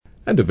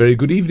And a very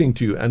good evening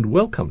to you, and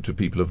welcome to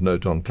People of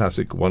Note on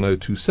Classic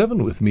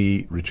 1027 with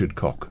me, Richard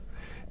Koch.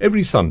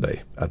 Every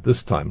Sunday at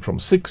this time from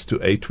 6 to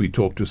 8 we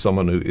talk to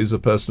someone who is a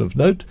person of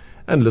note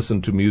and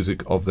listen to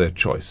music of their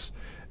choice.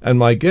 And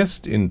my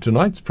guest in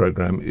tonight's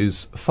program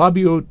is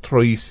Fabio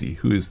Troisi,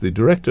 who is the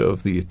director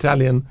of the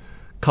Italian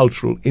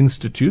Cultural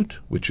Institute,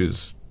 which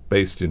is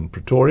based in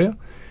Pretoria,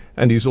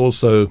 and he's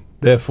also,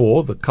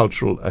 therefore, the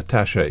cultural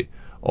attaché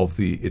of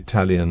the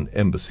Italian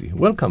Embassy.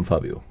 Welcome,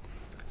 Fabio.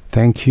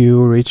 Thank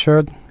you,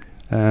 Richard,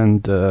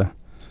 and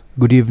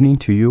good evening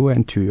to you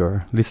and to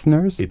your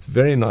listeners. It's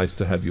very nice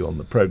to have you on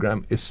the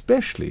program,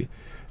 especially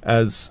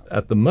as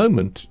at the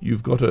moment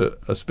you've got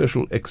a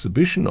special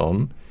exhibition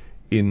on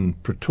in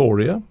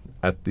Pretoria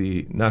at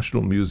the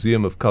National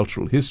Museum of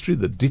Cultural History,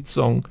 the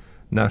Ditsong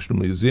National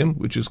Museum,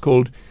 which is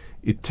called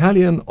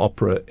Italian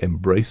Opera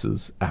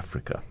Embraces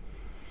Africa.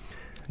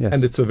 Yes.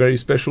 And it's a very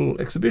special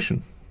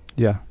exhibition.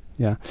 Yeah.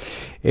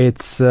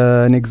 It's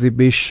an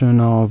exhibition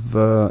of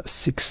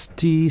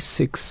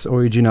 66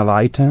 original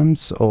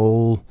items,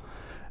 all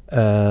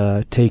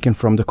taken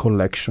from the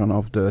collection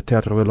of the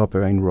Teatro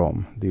dell'Opera in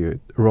Rome,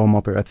 the Rome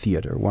Opera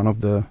Theatre, one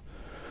of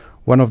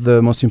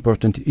the most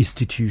important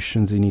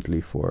institutions in Italy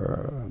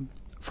for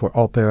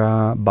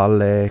opera,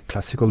 ballet,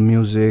 classical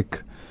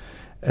music,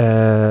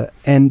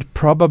 and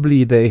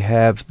probably they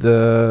have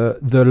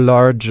the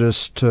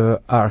largest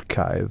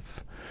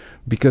archive,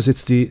 because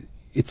it's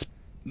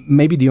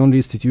maybe the only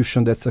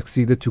institution that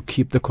succeeded to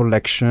keep the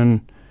collection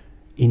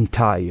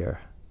entire.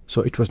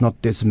 So it was not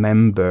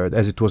dismembered,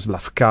 as it was La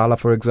Scala,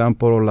 for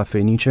example, or La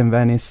Fenice in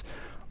Venice,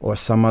 or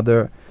some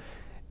other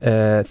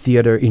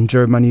theater in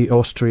Germany,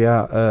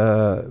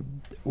 Austria,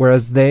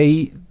 whereas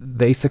they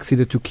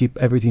succeeded to keep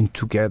everything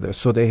together.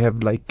 So they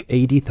have like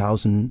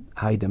 80,000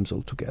 items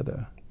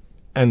altogether.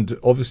 And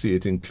obviously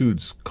it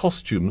includes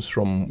costumes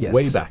from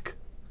way back.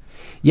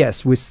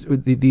 Yes,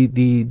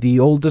 the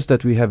oldest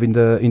that we have in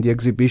the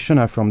exhibition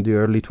are from the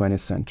early 20th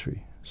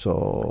century,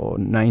 so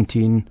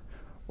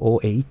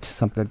 1908,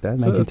 something like that.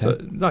 So it's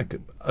like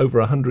over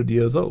 100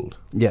 years old.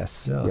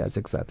 Yes, yes,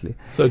 exactly.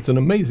 So it's an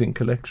amazing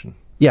collection.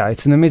 Yeah,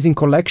 it's an amazing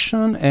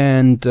collection,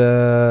 and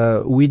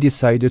we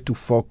decided to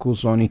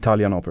focus on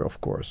Italian opera,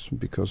 of course,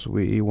 because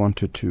we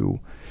wanted to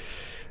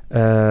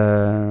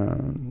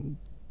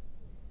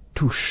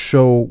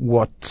show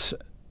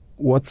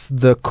what's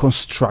the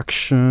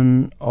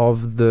construction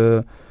of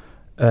the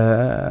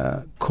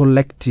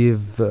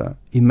collective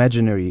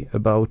imaginary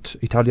about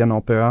Italian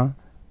opera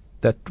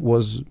that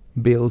was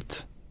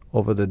built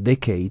over the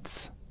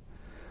decades.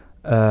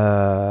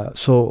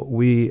 So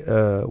we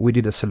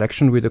did a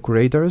selection with the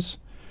curators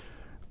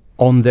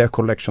on their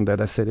collection that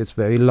I said is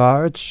very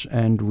large,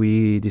 and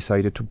we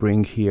decided to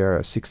bring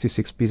here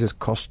 66 pieces,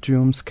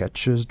 costumes,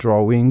 sketches,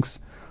 drawings,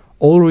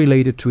 all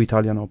related to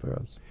Italian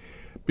operas.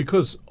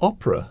 Because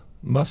opera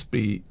must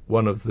be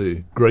one of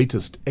the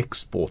greatest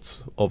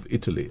exports of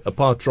Italy,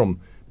 apart from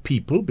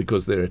people,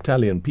 because there are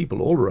Italian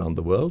people all around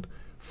the world,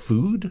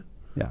 food,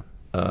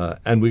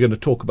 and we're going to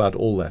talk about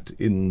all that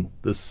in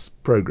this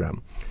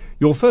program.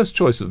 Your first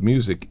choice of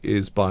music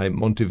is by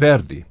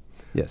Monteverdi,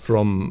 yes,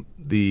 from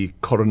the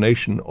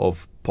Coronation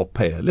of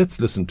Poppaea.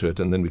 Let's listen to it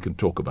and then we can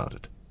talk about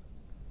it.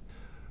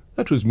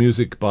 That was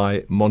music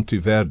by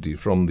Monteverdi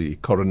from the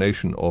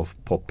Coronation of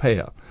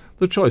Poppaea,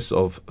 the choice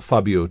of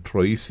Fabio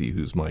Troisi,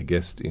 who's my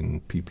guest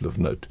in People of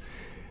Note.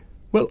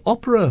 Well,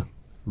 opera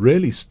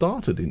really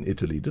started in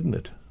Italy, didn't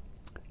it?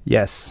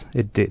 Yes,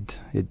 it did.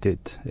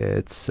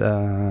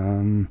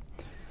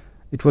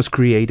 It was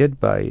created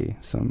by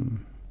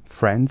some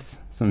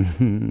friends,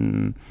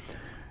 some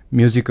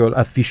musical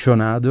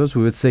aficionados,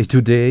 we would say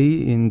today,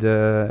 in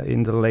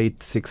the late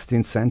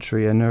 16th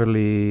century and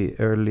early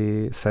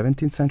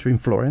 17th century in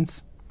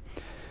Florence.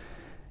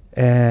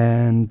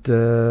 And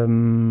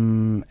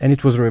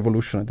it was a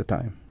revolution at the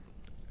time.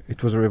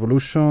 It was a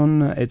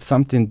revolution. It's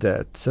something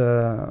that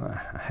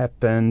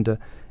happened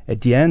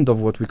at the end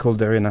of what we call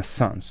the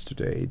Renaissance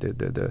today,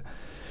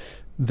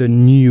 the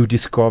new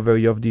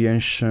discovery of the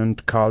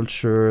ancient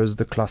cultures,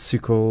 the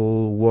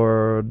classical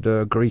world,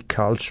 Greek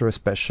culture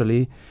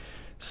especially.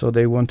 So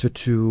they wanted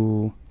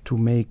to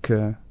make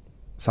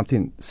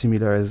something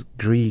similar as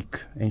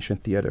Greek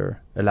ancient theater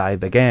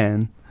alive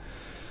again.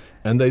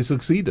 And they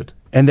succeeded.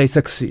 And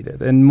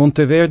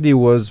Monteverdi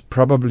was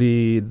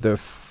probably the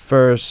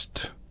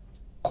first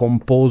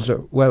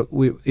composer. Well,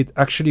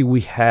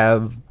 we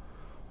have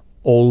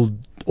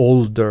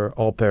older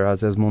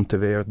operas as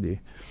Monteverdi,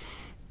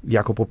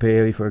 Jacopo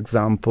Peri, for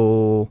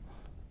example.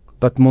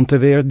 But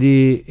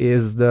Monteverdi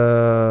is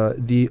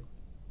the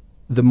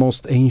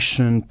most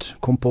ancient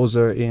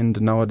composer in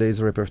the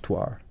nowadays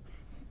repertoire.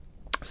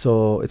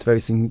 So it's very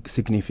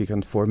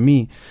significant for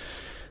me.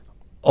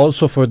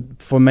 Also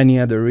for many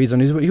other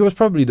reasons. He was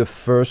probably the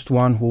first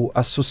one who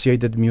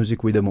associated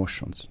music with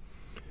emotions.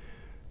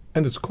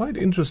 And it's quite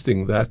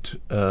interesting that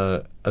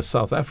a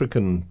South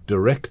African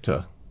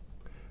director,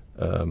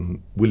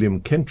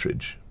 William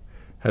Kentridge,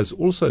 has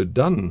also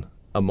done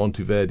a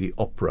Monteverdi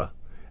opera.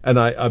 And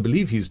I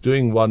believe he's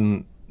doing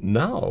one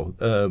now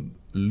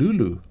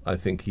Lulu, I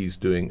think he's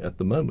doing at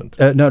the moment.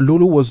 No,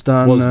 Lulu was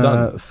done, Was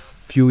done. a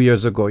few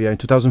years ago, in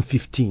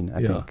 2015, I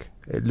Yeah. think.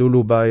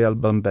 Lulu by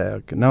Alban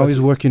Berg. Now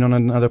he's working on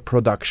another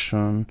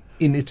production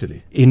In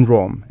Italy. in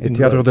Rome, at In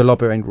Teatro Rome.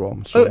 dell'Opera in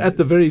Rome. So At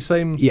the very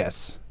same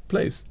yes,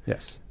 place.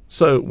 yes,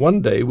 So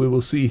one day we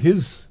will see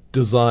his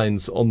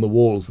designs on the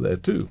walls there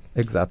too.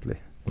 exactly.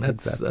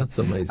 That's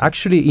amazing.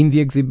 Actually, in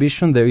the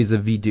exhibition, there is a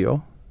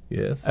video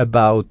Yes.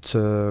 about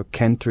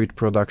Kentrid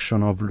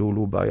production of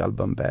Lulu by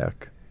Alban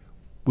Berg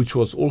Which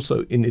was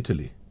also in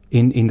Italy.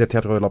 in the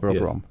Teatro dell'Opera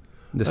Yes. of Rome.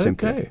 The same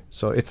Okay. period.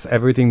 So it's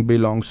everything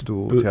belongs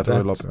to But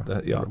Teatro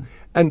dell'Opera. yeah.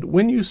 And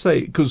when you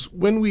say, because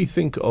when we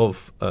think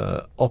of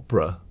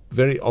opera,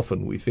 very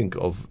often we think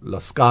of La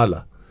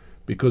Scala,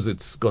 because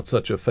it's got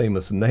such a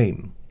famous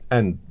name,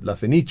 and La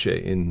Fenice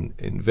in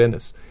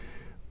Venice.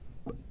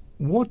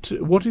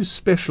 What is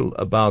special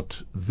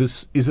about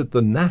this? Is it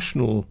the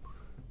National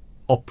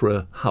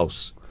Opera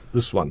House,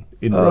 this one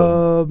in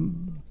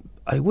Rome?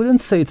 I wouldn't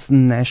say it's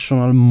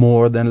national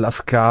more than La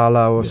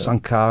Scala or Yeah. San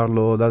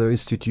Carlo, the other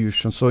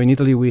institutions. So in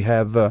Italy we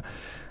have a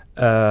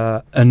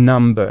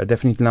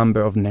definite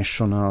number of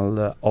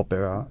national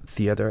opera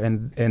theater,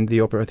 and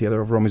the Opera Theater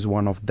of Rome is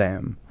one of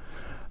them.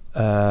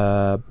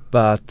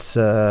 But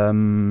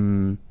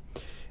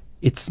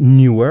it's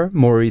newer,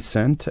 more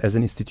recent as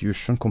an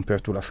institution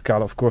compared to La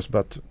Scala, of course,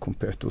 but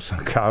compared to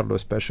San Carlo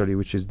especially,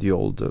 which is the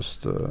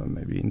oldest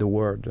maybe in the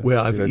world. Where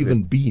I've still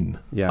even exists. been,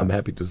 Yeah. I'm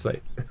happy to say.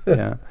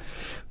 Yeah.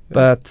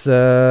 But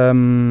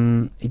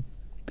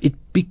it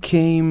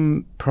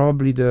became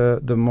probably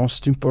the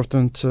most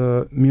important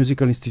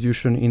musical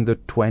institution in the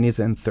 20s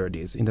and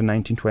 30s, in the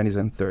 1920s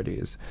and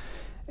 30s.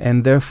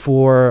 And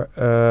therefore,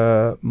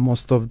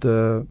 most of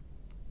the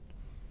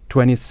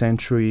 20th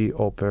century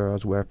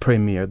operas were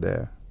premiered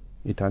there,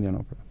 Italian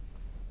opera.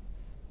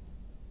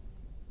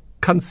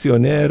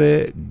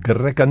 Canzionere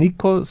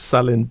Grecanico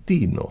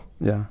Salentino.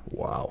 Yeah.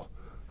 Wow.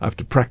 I have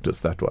to practice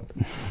that one.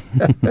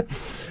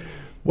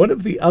 One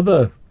of the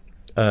other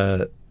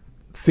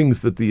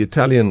things that the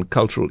Italian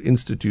Cultural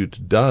Institute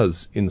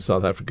does in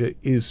South Africa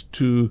is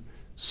to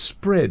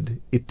spread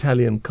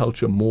Italian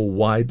culture more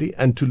widely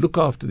and to look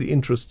after the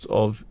interests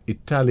of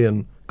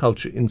Italian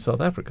culture in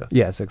South Africa.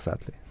 Yes,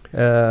 exactly.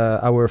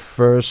 Our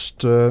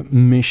first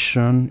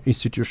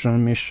institutional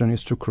mission,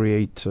 is to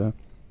create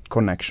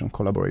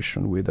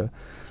collaboration with a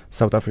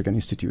South African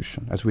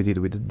institution, as we did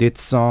with the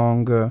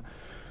Ditsong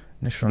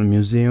National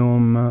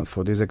Museum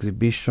for this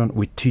exhibition,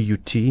 with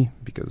TUT,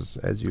 because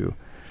as you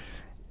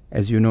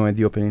know, at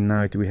the opening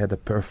night we had a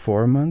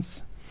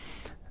performance.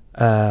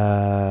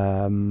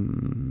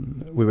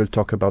 We will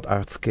talk about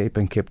Artscape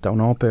and Cape Town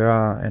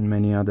Opera and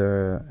many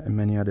other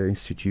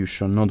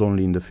institutions, not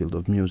only in the field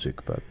of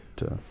music, but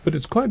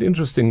it's quite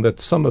interesting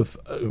that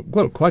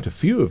quite a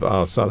few of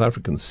our South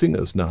African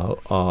singers now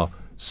are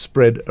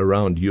spread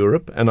around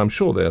Europe, and I'm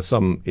sure there are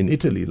some in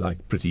Italy, like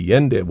Pretty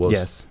Yende was.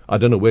 Yes. I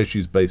don't know where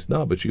she's based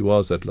now, but she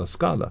was at La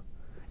Scala.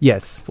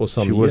 Yes, for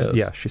some years.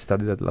 Yeah, she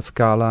studied at La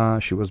Scala.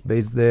 She was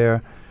based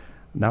there.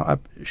 Now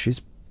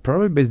she's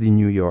probably based in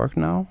New York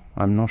now.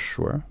 I'm not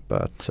sure,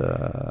 but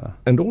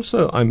and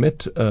also I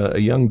met a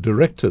young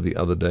director the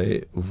other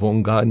day,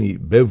 Vongani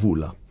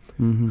Bevula,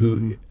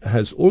 who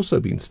has also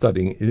been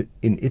studying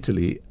in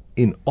Italy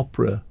in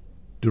opera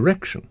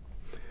direction.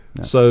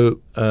 Yeah.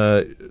 So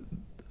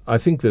I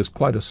think there's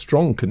quite a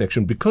strong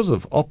connection because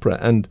of opera,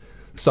 and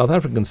South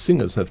African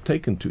singers have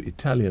taken to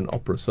Italian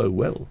opera so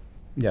well.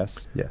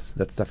 Yes,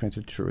 that's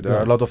definitely true. There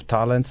are a lot of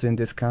talents in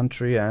this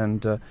country,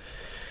 and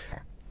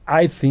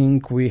I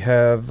think we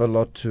have a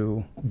lot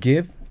to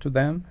give to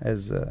them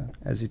as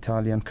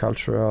Italian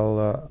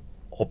cultural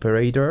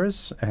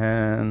operators,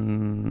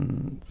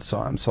 and so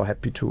I'm so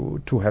happy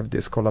to have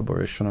this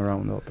collaboration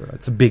around opera.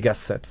 It's a big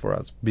asset for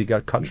us, bigger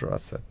cultural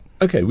asset.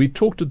 Okay, we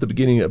talked at the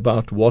beginning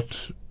about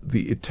what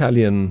the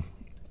Italian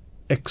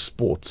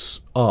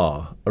exports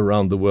are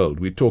around the world.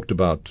 We talked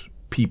about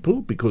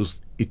people,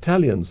 because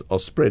Italians are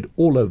spread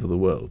all over the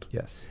world.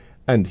 Yes.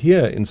 And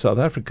here in South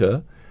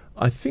Africa,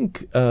 I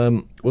think,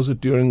 was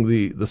it during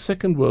the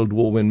Second World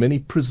War when many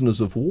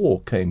prisoners of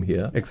war came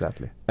here?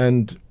 Exactly.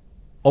 And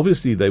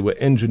obviously they were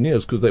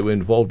engineers because they were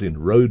involved in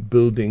road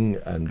building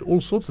and all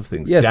sorts of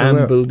things, yes,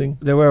 dam building.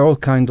 There were all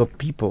kinds of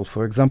people.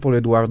 For example,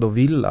 Eduardo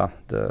Villa,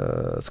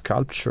 the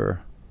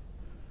sculptor,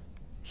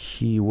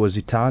 he was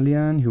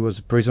Italian, he was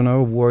a prisoner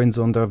of war in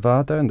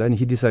Zonderwater, and then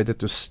he decided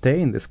to stay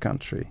in this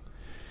country.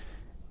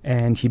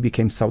 And he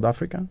became South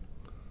African.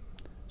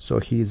 So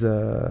he's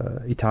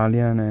a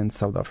Italian and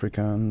South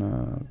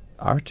African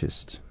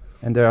artist.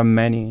 And there are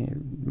many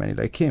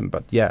like him.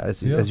 But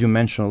as you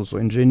mentioned, also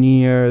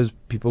engineers,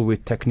 people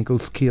with technical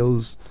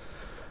skills.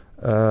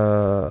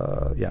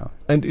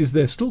 And is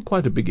there still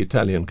quite a big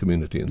Italian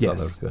community in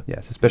South Africa?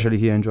 Yes, especially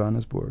here in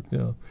Johannesburg.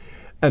 Yeah.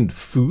 And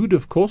food,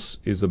 of course,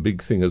 is a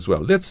big thing as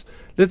well. Let's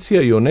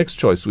hear your next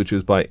choice, which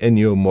is by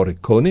Ennio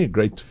Morricone, a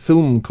great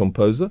film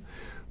composer.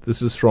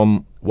 This is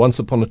from Once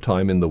Upon a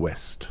Time in the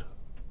West.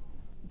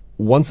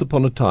 Once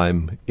Upon a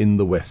Time in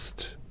the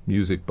West,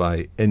 music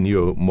by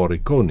Ennio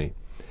Morricone.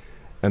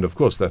 And of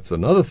course, that's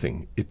another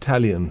thing.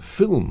 Italian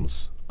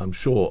films, I'm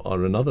sure,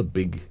 are another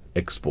big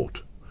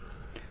export.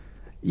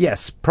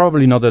 Yes,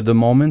 probably not at the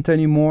moment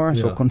anymore.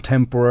 So Yeah.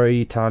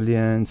 contemporary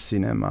Italian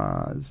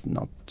cinema is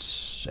not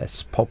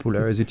as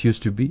popular as it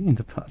used to be in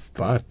the past.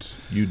 But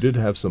you did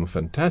have some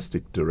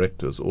fantastic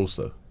directors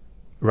also.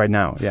 Right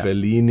now, yeah.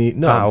 Fellini.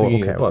 No, I'm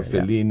thinking about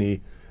yeah.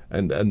 Fellini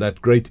and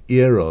that great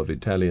era of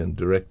Italian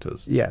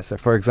directors. Yes,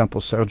 for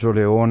example, Sergio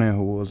Leone,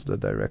 who was the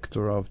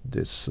director of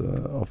this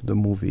of the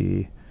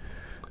movie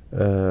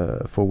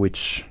for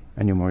which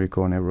Ennio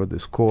Morricone wrote the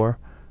score.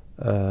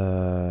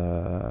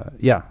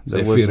 Yeah,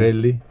 there was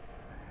Zeffirelli.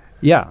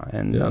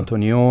 and Yeah.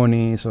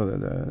 Antonioni. So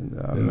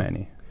there are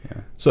many.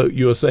 Yeah. So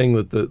you are saying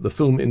that the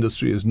film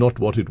industry is not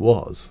what it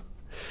was.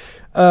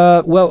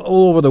 Well,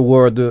 all over the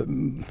world,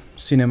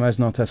 cinema is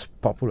not as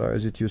popular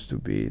as it used to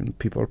be.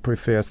 People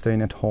prefer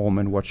staying at home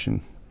and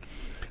watching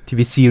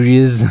TV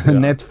series,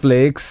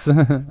 Netflix.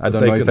 I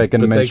don't know if I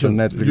can mention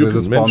Netflix You as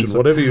a can mention sponsor.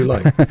 whatever you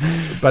like.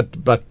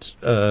 but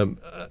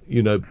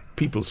you know,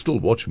 people still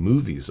watch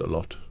movies a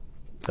lot,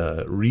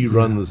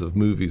 reruns of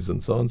movies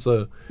and so on.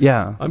 So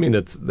Yeah. I mean,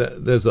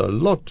 there's a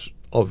lot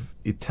of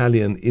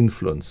Italian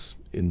influence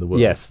in the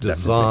world. Yes,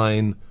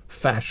 design,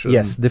 fashion.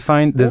 Yes,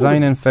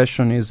 design and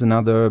fashion is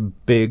another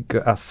big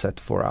asset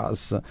for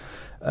us.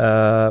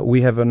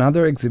 We have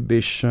another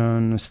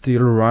exhibition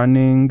still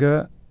running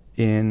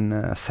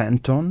in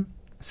Santon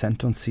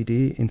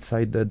City,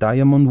 inside the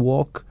Diamond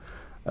Walk,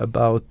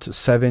 about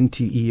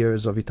 70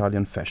 years of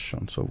Italian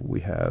fashion. So we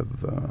have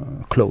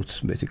clothes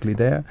basically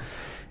there.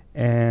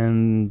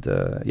 And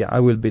I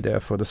will be there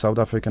for the South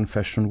African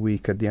Fashion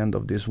Week at the end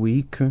of this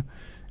week,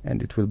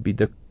 and it will be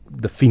the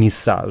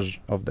finissage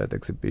of that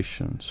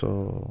exhibition.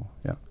 So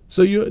yeah.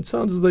 So it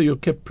sounds as though you're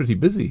kept pretty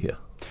busy here.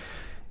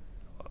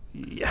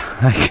 Yeah,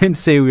 I can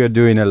say we are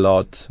doing a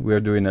lot.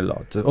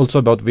 Also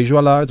about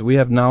visual arts, we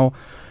have now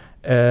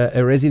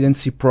a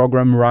residency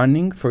program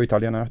running for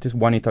Italian artists,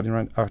 one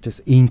Italian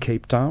artist in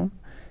Cape Town.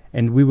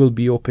 And we will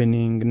be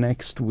opening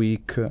next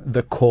week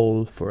the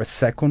call for a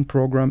second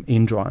program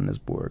in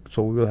Johannesburg.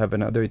 So we will have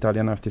another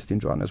Italian artist in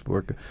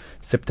Johannesburg,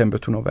 September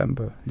to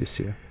November this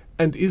year.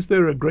 And is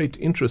there a great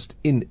interest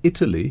in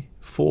Italy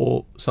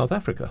for South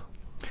Africa?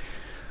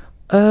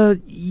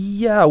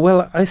 Yeah,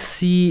 well, I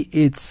see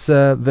it's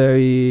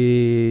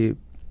very...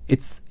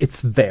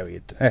 It's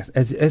varied.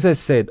 As I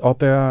said,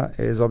 opera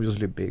is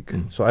obviously big.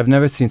 So I've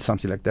never seen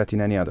something like that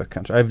in any other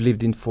country. I've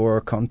lived in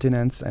 4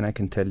 continents, and I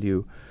can tell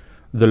you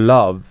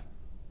the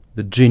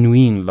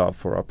genuine love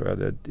for opera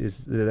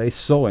that I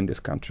saw in this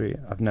country,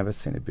 I've never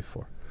seen it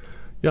before.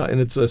 Yeah, and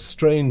it's a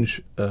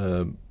strange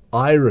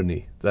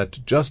irony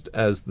that just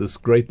as this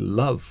great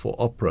love for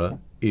opera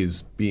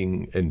is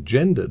being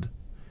engendered,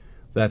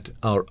 that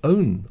our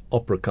own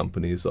opera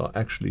companies are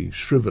actually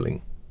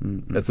shriveling.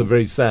 That's a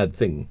very sad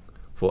thing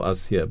for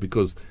us here,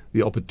 because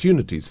the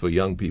opportunities for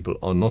young people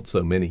are not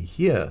so many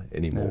here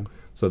anymore.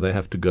 So they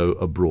have to go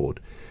abroad.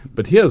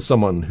 But here's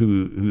someone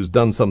who's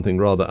done something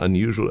rather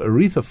unusual.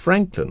 Aretha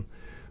Franklin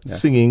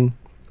singing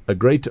a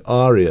great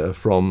aria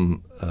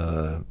from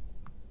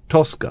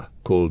Tosca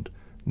called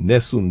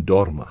Nessun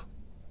Dorma.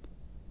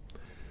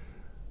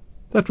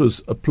 That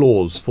was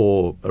applause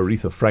for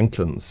Aretha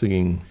Franklin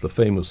singing the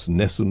famous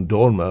Nessun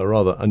Dorma, a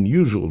rather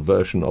unusual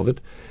version of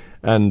it.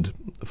 And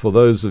for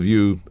those of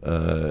you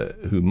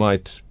who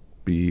might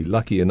be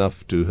lucky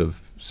enough to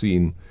have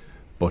seen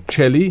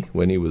Bocelli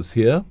when he was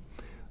here,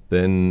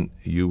 then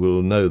you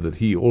will know that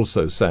he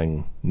also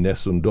sang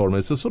Nessun Dorma.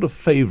 It's a sort of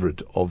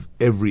favorite of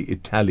every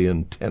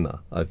Italian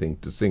tenor, I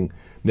think, to sing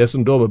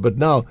Nessun Dorma. But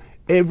now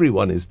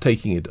everyone is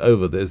taking it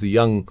over. There's a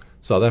young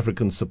South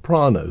African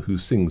soprano who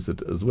sings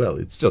it as well.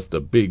 It's just a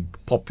big,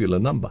 popular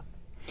number.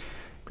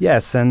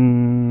 Yes,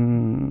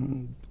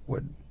 and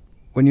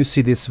when you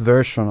see this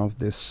version of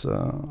this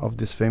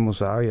famous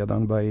aria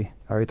done by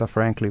Aretha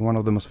Franklin, one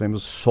of the most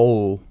famous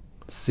soul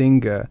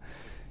singer,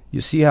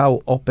 you see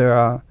how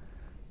opera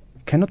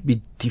cannot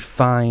be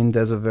defined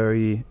as a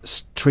very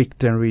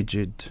strict and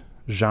rigid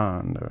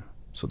genre.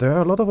 So there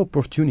are a lot of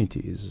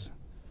opportunities,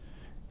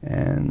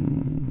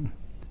 and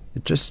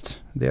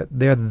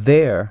they're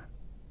there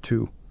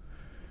to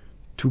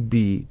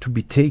be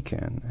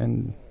taken,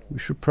 and we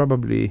should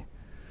probably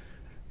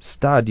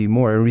study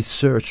more and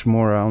research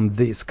more around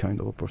this kind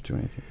of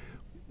opportunity.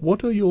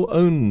 What are your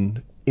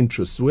own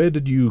interests? Where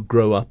did you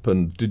grow up,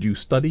 and did you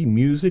study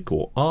music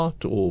or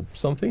art or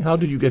something? How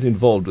did you get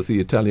involved with the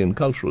Italian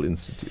Cultural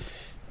Institute?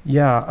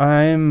 Yeah,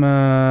 I'm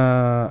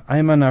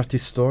an art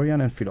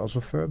historian and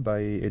philosopher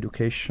by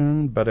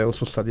education, but I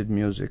also studied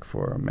music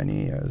for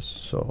many years.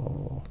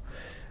 So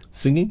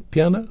singing,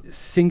 piano,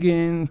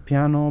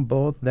 piano,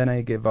 both. Then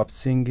I gave up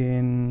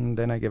singing.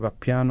 Then I gave up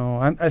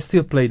piano. I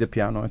still play the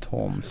piano at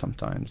home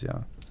sometimes. Yeah,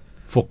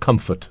 for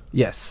comfort.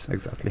 Yes,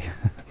 exactly.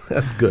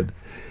 That's good.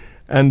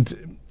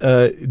 And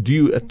do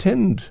you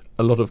attend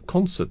a lot of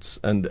concerts?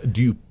 And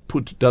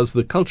does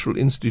the Cultural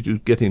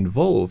Institute get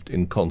involved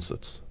in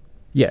concerts?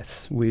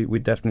 Yes, we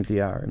definitely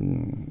are.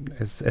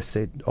 As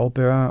said,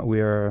 opera.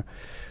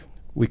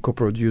 We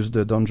co-produced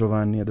the Don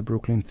Giovanni at the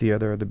Brooklyn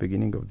Theater at the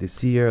beginning of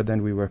this year.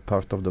 Then we were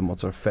part of the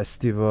Mozart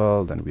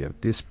Festival. Then we have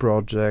this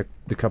project,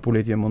 the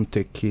Capuleti e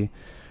Montecchi.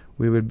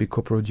 We will be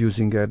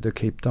co-producing at the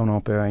Cape Town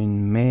Opera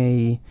in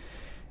May.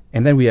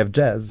 And then we have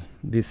jazz.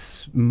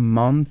 This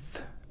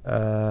month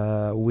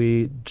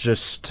we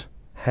just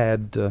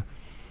had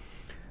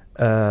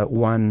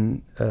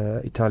one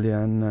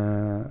Italian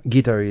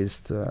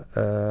guitarist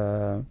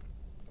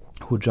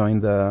who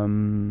joined the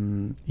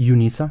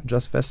UNISA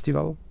Jazz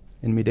Festival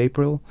in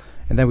mid-April.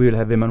 And then we will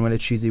have Emanuele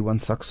Cisi, one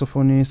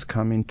saxophonist,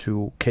 coming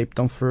to Cape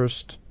Town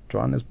first,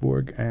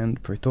 Johannesburg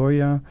and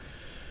Pretoria.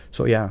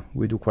 So yeah,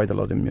 we do quite a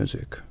lot in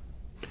music.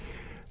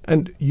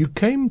 And you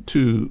came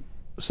to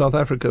South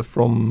Africa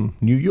from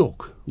New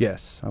York?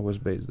 Yes, I was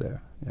based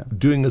there. Yeah.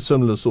 Doing a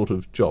similar sort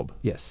of job?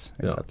 Yes,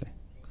 exactly. Yeah.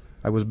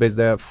 I was based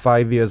there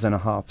 5 years and a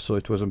half, so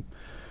it was a...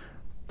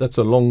 That's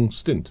a long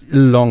stint.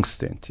 Long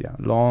stint, yeah.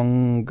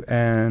 Long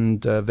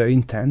and very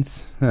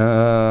intense.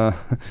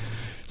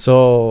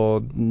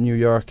 So New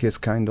York is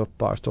kind of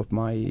part of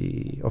my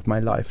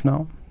life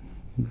now,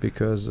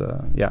 because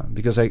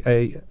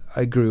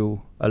I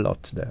grew a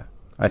lot there,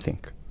 I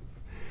think.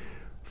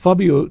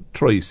 Fabio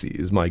Troisi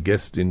is my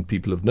guest in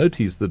People of Note.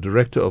 He's the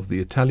director of the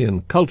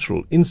Italian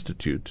Cultural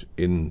Institute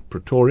in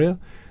Pretoria,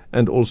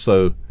 and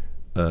also,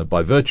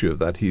 by virtue of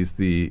that, he's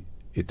the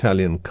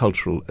Italian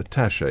Cultural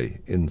Attaché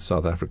in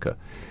South Africa.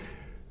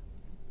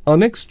 Our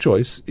next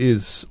choice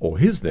is, or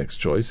his next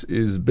choice,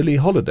 is Billie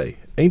Holiday,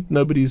 Ain't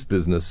Nobody's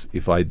Business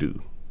If I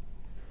Do.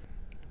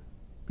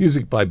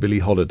 Music by Billie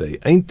Holiday,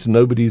 Ain't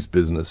Nobody's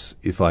Business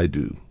If I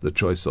Do, the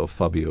choice of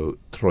Fabio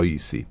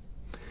Troisi.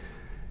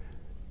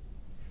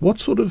 What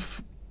sort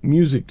of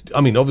music? I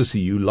mean,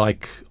 obviously you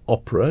like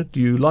opera. Do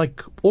you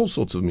like all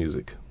sorts of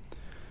music?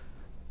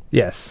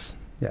 Yes,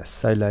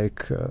 I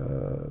like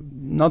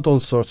not all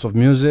sorts of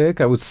music,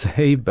 I would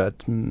say,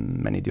 but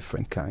many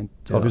different kinds.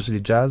 Yeah. Obviously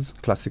jazz,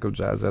 classical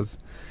jazz,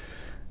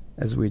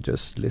 as we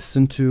just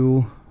listened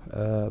to,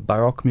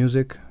 Baroque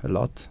music a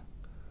lot,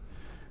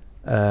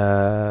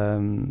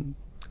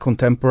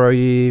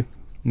 contemporary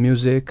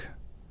music,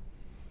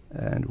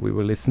 and we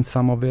will listen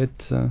some of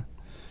it.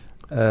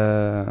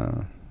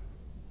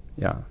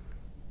 Yeah.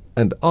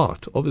 And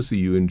art. Obviously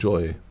you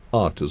enjoy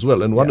art as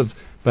well. And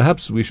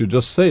perhaps we should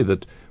just say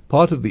that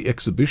part of the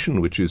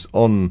exhibition which is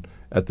on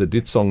at the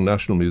Ditsong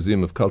National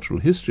Museum of Cultural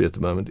History at the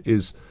moment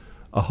is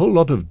a whole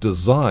lot of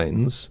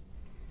designs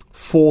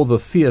for the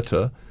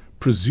theatre,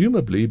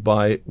 presumably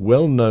by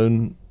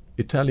well-known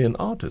Italian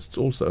artists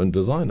also and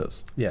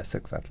designers. Yes,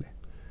 exactly.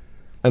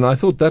 And I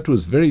thought that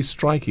was very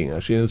striking,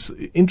 actually. And it's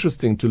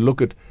interesting to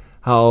look at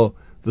how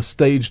the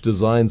stage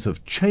designs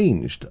have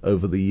changed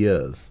over the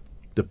years,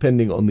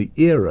 depending on the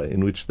era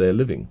in which they're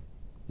living.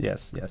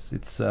 Yes.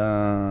 It's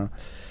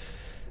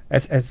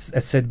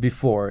as said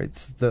before,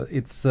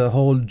 it's a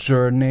whole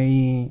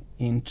journey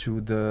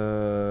into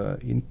the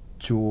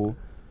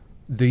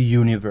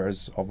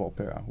universe of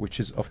opera, which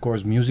is, of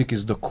course, music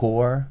is the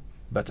core,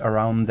 but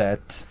around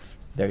that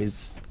there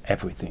is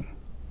everything,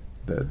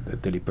 the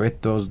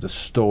librettos, the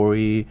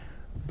story,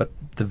 but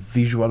the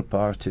visual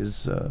part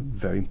is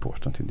very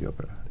important in the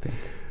opera, I think.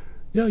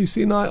 Yeah, you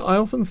see, and I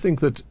often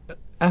think that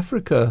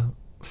Africa,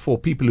 for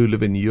people who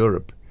live in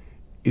Europe,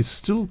 is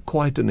still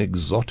quite an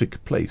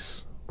exotic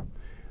place.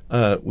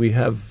 We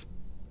have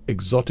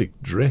exotic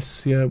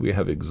dress here, we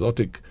have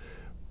exotic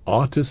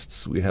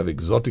artists, we have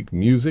exotic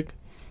music,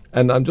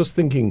 and I'm just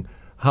thinking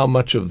how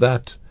much of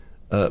that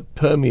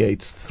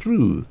permeates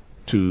through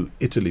to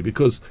Italy,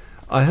 because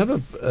I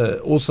have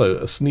also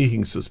a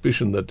sneaking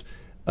suspicion that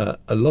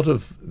a lot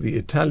of the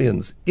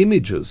Italians'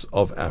 images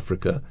of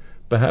Africa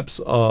perhaps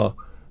are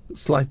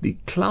slightly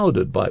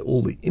clouded by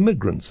all the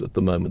immigrants at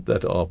the moment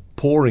that are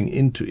pouring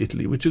into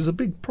Italy, which is a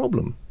big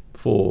problem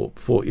for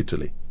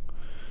Italy.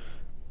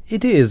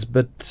 It is,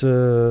 but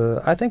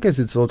I think as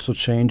it's also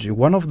changing,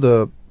 one of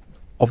the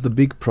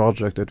big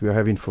projects that we are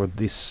having for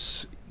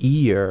this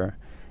year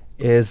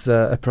is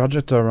a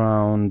project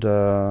around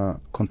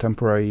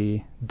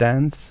contemporary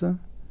dance.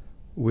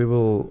 We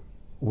will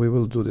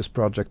do this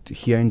project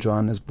here in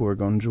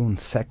Johannesburg on June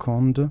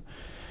 2nd,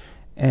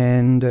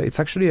 and it's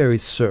actually a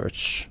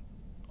research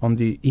on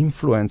the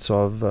influence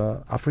of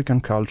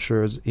African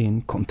cultures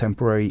in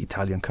contemporary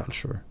Italian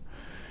culture.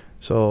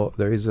 So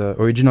there is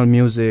original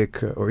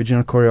music,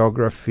 original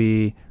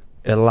choreography,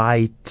 a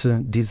light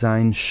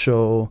design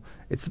show.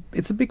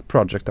 It's a big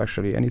project,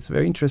 actually, and it's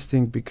very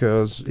interesting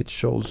because it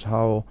shows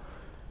how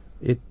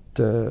it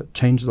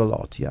changed a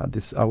lot. Yeah,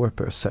 our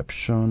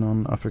perception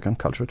on African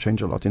culture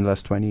changed a lot in the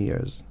last 20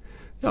 years.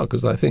 Yeah,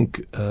 because I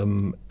think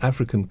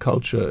African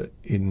culture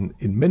in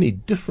many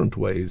different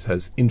ways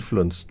has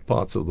influenced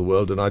parts of the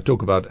world. And I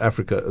talk about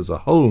Africa as a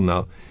whole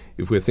now.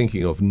 If we're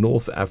thinking of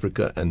North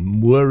Africa and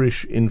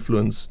Moorish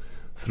influence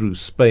through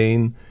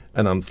Spain,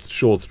 and I'm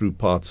sure through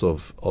parts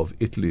of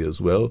Italy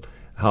as well,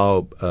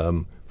 how,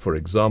 for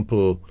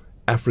example,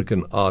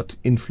 African art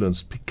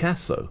influenced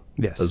Picasso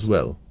as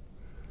well.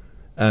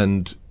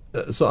 And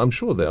so I'm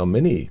sure there are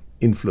many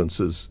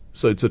influences.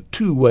 So it's a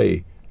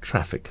two-way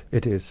traffic.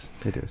 It is.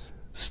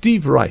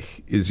 Steve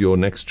Reich is your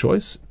next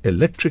choice,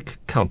 Electric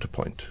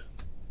Counterpoint.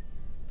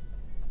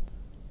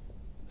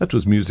 That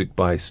was music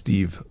by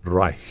Steve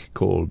Reich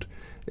called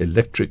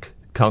Electric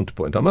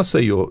Counterpoint. I must say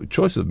your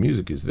choice of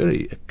music is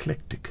very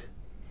eclectic,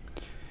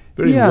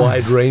 very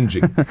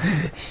wide-ranging.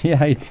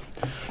 Yeah, it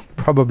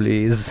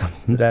probably is.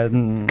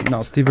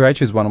 No, Steve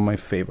Reich is one of my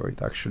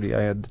favorite, actually.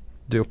 I had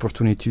the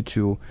opportunity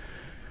to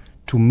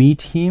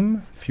meet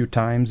him a few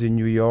times in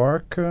New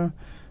York.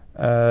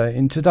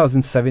 In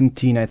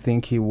 2017, I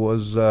think he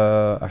was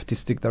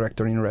artistic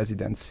director in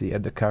residency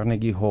at the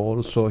Carnegie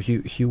Hall. So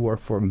he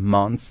worked for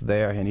months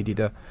there, and he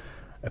did a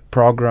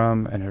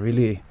program, and I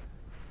really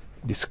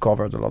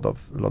discovered a lot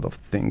of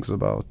things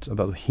about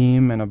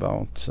him and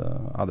about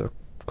other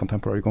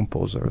contemporary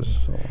composers.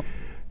 So.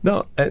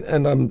 Now,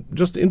 and I'm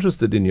just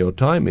interested in your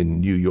time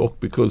in New York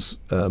because,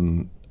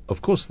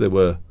 of course, there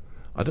were,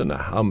 I don't know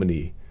how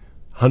many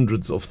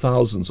hundreds of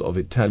thousands of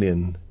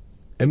Italian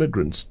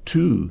immigrants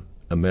to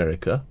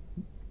America.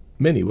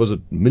 Many, was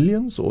it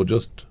millions or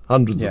just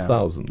hundreds of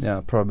thousands?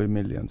 Yeah, probably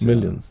millions.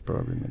 Millions. Yeah,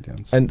 probably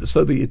millions. And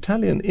so the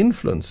Italian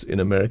influence in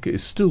America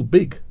is still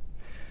big.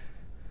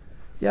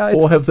 Yeah,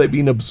 or have they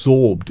been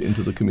absorbed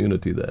into the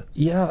community there?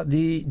 Yeah,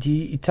 the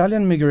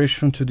Italian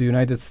migration to the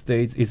United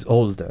States is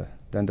older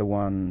than the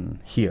one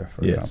here,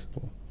 for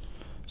example.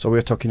 So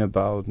we're talking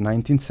about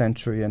 19th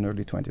century and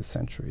early 20th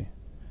century.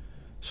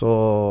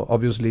 So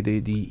obviously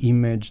the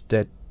image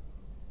that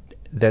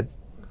that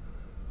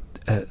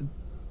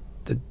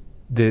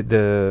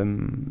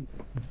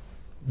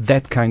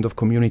kind of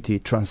community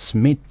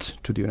transmit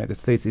to the United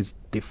States is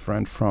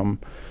different from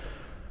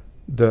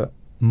the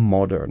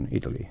modern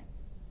Italy.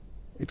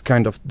 It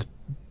kind of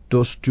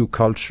those two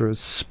cultures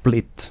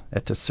split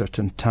at a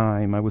certain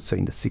time, I would say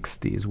in the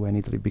 60s, when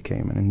Italy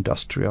became an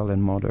industrial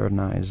and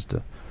modernized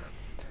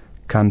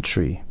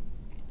country.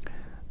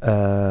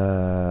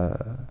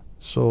 So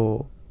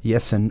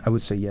yes, and I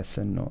would say yes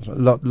and no. So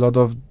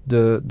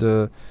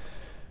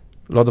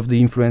lot of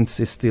the influence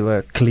is still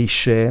a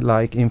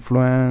cliche-like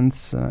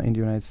influence in the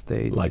United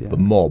States, like the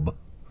mob.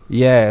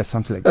 Yeah,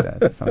 something like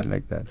that. Something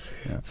like that.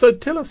 Yeah. So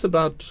tell us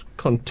about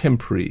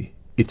contemporary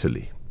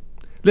Italy.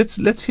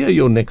 Let's hear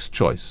your next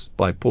choice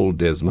by Paul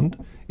Desmond.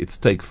 It's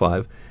take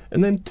 5,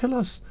 and then tell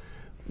us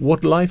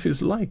what life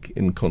is like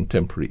in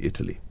contemporary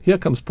Italy. Here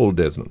comes Paul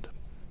Desmond.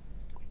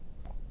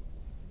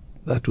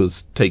 That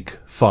was take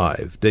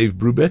 5. Dave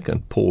Brubeck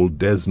and Paul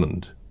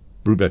Desmond.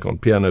 Brubeck on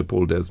piano,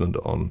 Paul Desmond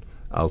on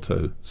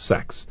alto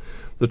sax.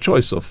 The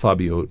choice of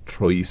Fabio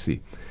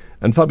Troisi.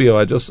 And Fabio,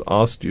 I just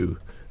asked you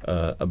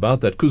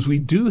about that because we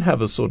do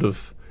have a sort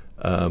of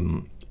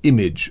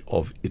image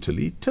of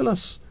Italy. Tell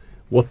us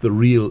what the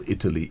real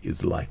Italy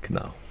is like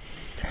now.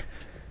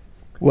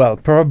 Well,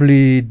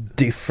 probably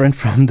different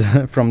from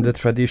the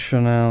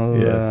traditional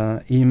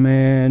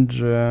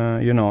image.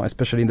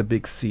 Especially in the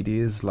big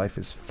cities, life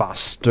is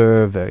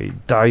faster, very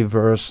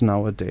diverse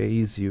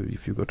nowadays.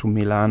 If you go to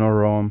Milan or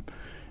Rome,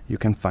 you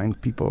can find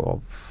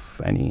people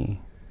of any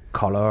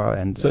color,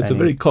 and so it's a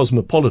very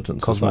cosmopolitan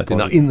society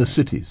now in the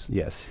cities.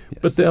 Yes.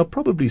 But there are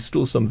probably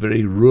still some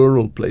very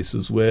rural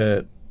places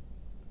where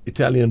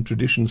Italian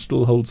tradition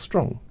still holds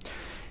strong.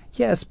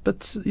 Yes,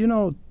 but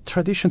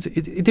traditions.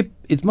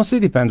 It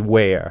mostly depends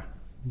where,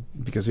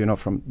 because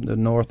from the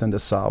north and the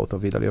south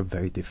of Italy are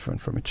very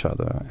different from each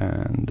other,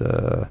 and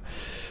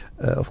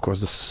of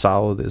course the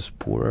south is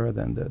poorer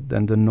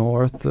than the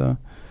north.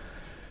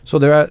 So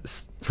there are,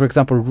 for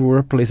example,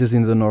 rural places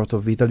in the north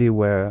of Italy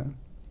where,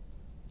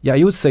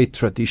 you would say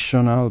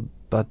traditional,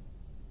 but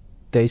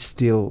they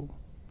still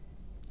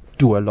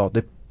do a lot.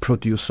 They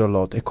produce a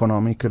lot,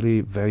 economically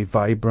very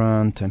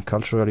vibrant and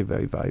culturally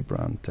very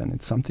vibrant, and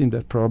it's something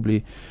that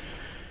probably,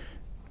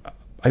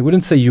 I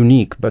wouldn't say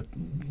unique, but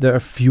there are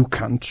few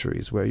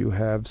countries where you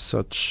have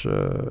such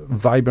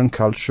vibrant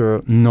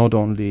culture, not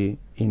only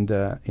in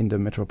the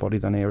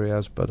metropolitan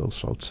areas but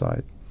also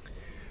outside.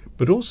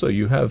 But also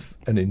you have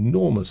an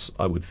enormous,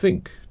 I would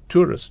think,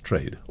 tourist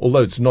trade,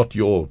 although it's not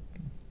your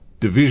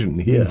division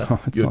here. No,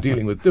 you're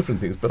dealing with different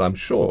things, but I'm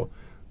sure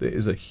there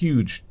is a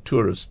huge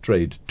tourist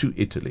trade to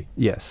Italy.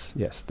 Yes,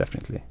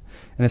 definitely.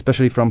 And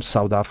especially from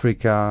South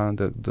Africa,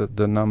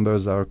 the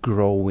numbers are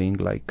growing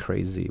like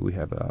crazy. We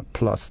have a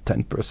plus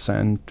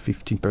 10%,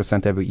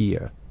 15% every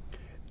year.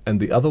 And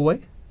the other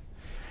way?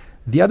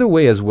 The other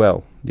way as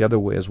well.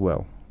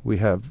 We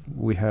have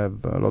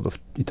a lot of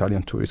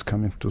Italian tourists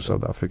coming to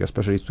South Africa,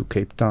 especially to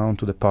Cape Town,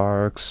 to the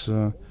parks.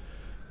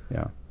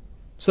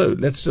 So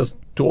let's just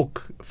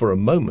talk for a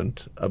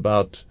moment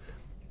about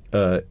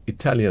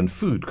Italian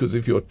food, because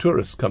if your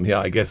tourists come here,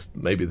 I guess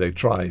maybe they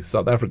try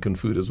South African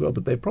food as well,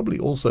 but they're probably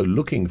also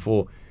looking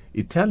for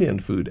Italian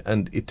food,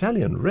 and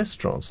Italian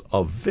restaurants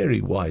are very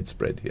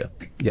widespread here.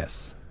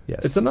 Yes.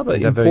 It's another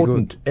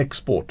important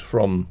export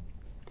from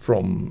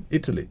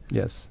Italy.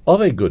 Yes. Are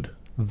they good?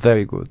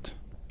 Very good.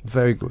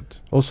 Very good.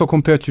 Also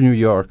compared to New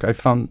York, I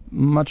found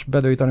much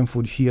better Italian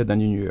food here than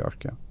in New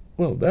York. Yeah.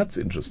 Well, that's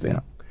interesting.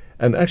 Yeah.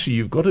 And actually,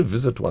 you've got to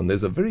visit one.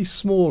 There's a very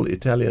small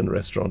Italian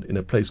restaurant in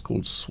a place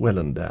called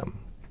Swellendam.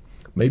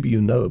 Maybe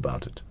you know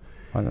about it.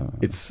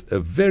 It's a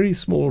very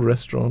small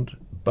restaurant,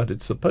 but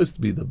it's supposed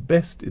to be the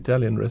best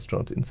Italian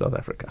restaurant in South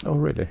Africa. Oh,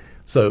 really?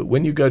 So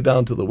when you go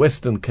down to the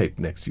Western Cape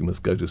next, you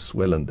must go to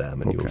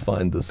Swellendam, and you'll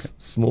find this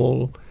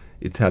small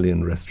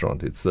Italian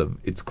restaurant.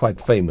 It's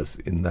quite famous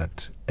in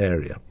that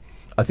area.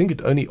 I think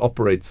it only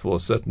operates for a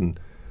certain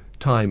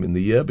time in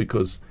the year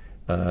because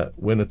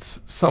when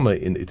it's summer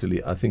in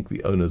Italy, I think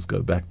the owners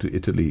go back to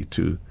Italy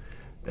to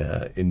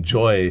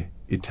enjoy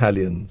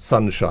Italian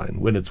sunshine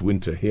when it's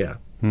winter here.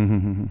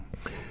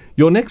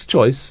 Your next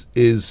choice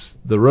is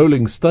the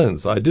Rolling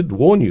Stones. I did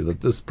warn you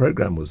that this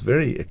program was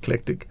very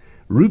eclectic.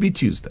 Ruby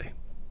Tuesday.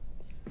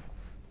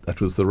 That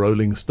was the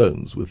Rolling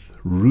Stones with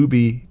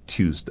Ruby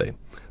Tuesday.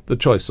 The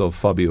choice of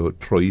Fabio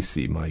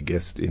Troisi, my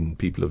guest in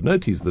People of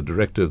Note. He's the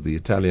director of the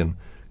Italian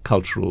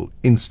Cultural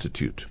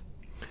Institute.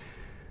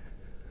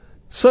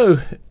 So,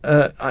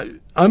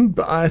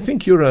 I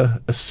think you're a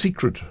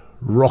secret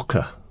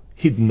rocker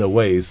hidden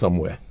away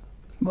somewhere.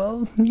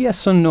 Well,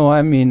 yes and no.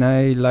 I mean,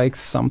 I like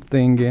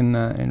something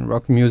in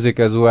rock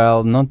music as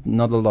well. Not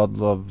a lot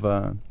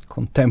of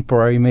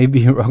contemporary,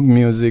 maybe rock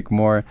music,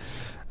 more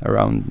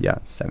around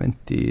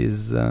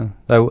 70s.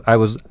 I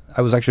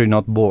was actually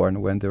not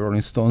born when the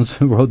Rolling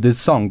Stones wrote this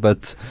song,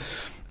 but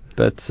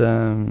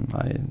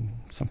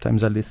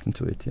sometimes I listen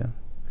to it. Yeah.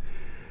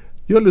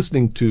 You're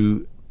listening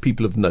to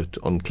People of Note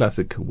on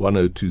Classic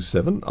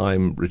 1027.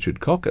 I'm Richard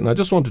Koch, and I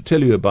just want to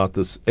tell you about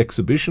this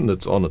exhibition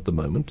that's on at the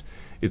moment.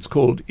 It's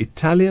called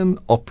Italian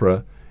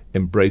Opera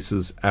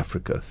Embraces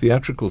Africa,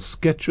 theatrical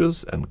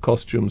sketches and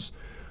costumes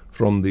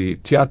from the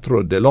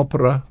Teatro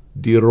dell'Opera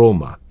di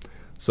Roma.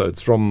 So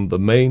it's from the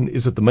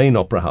main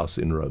opera house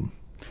in Rome?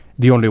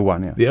 The only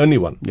one, yeah. The only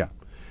one? Yeah.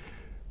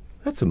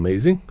 That's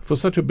amazing for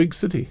such a big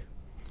city.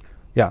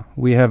 Yeah,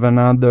 we have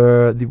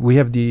another. We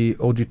have the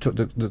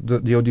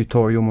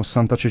Auditorium of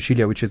Santa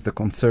Cecilia, which is the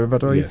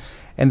conservatory, Yes.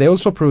 and they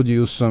also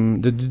produce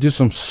they do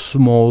some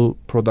small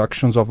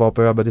productions of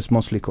opera, but it's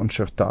mostly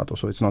concertato,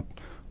 so it's not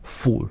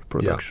full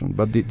production.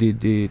 But the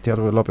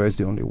Teatro dell'Opera is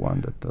the only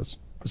one that does.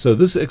 So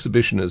this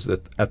exhibition is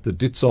at the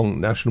Ditsong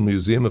National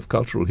Museum of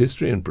Cultural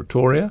History in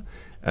Pretoria,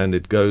 and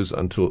it goes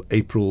until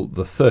April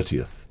the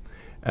 30th.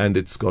 And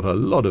it's got a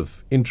lot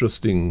of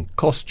interesting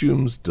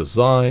costumes,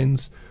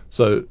 designs.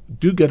 So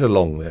do get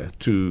along there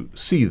to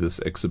see this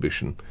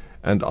exhibition.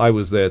 And I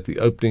was there at the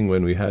opening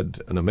when we had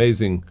an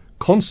amazing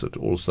concert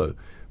also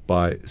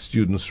by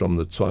students from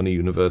the Tshwane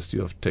University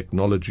of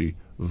Technology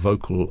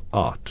Vocal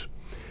Art.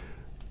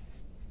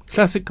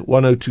 Classic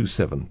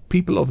 1027.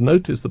 People of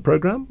Note is the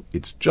program.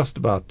 It's just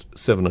about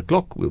 7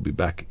 o'clock. We'll be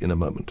back in a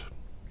moment.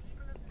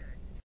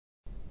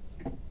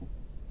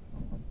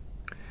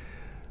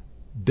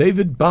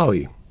 David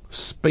Bowie,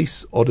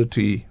 Space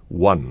Oddity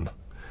 1.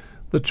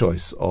 The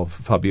choice of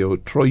Fabio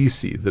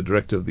Troisi, the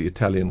director of the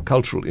Italian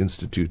Cultural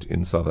Institute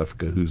in South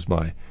Africa, who's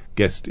my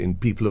guest in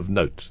People of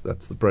Note.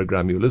 That's the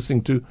program you're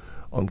listening to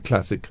on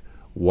Classic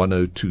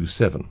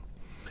 1027.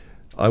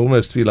 I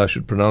almost feel I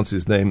should pronounce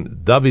his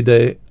name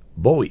Davide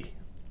Bowie.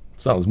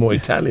 Sounds more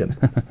Italian.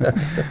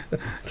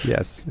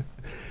 Yes.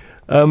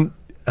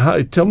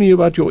 Tell me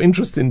about your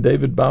interest in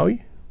David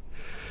Bowie.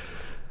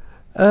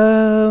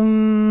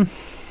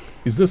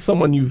 Is this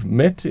someone you've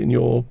met in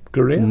your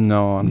career?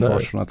 No,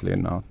 unfortunately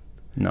not.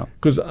 No.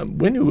 Because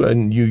when you were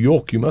in New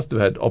York, you must have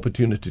had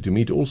opportunity to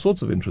meet all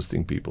sorts of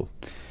interesting people.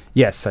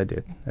 Yes, I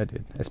did.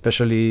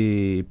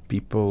 Especially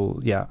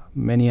people,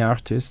 many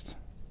artists.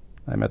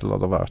 I met a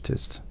lot of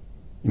artists,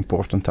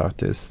 important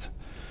artists.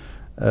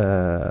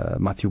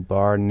 Matthew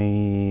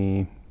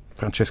Barney,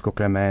 Francesco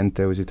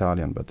Clemente, who is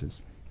Italian, but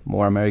is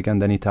more American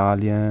than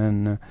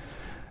Italian.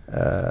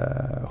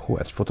 Who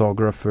has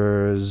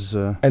photographers.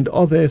 And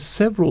are there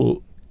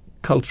several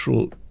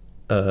cultural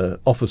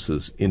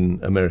offices in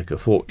America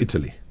for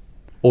Italy?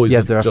 Or is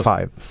Yes, it there are just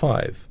 5.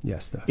 5?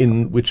 Yes, there are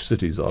In 5. which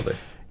cities are they?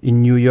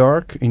 In New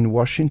York, in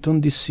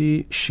Washington,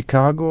 D.C.,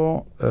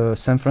 Chicago,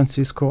 San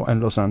Francisco,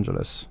 and Los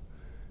Angeles.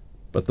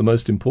 But the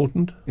most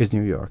important? Is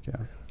New York,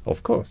 yeah.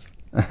 Of course.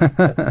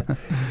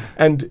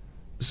 And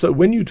so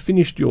when you'd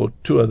finished your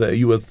tour there,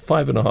 you were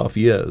 5.5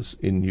 years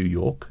in New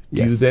York.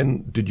 Yes.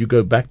 Did you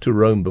go back to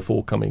Rome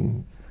before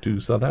coming to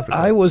South Africa?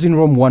 I was in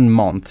Rome 1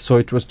 month, so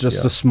it was just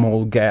Yeah. a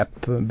small gap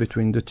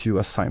between the 2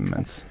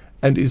 assignments.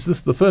 And is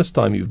this the first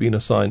time you've been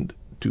assigned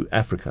to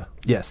Africa?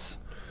 Yes.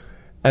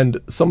 And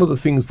some of the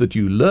things that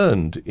you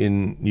learned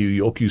in New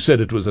York, you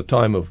said it was a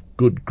time of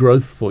good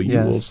growth for you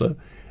Yes. also.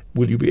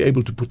 Will you be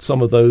able to put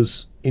some of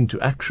those into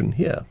action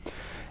here?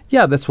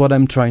 Yeah, that's what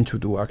I'm trying to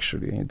do.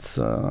 Actually, it's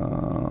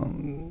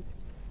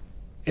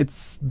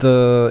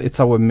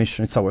our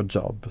mission, it's our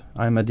job.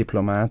 I'm a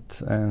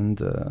diplomat,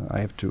 and I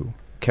have to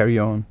carry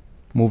on,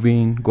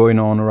 moving, going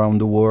on around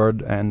the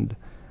world, and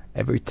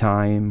every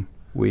time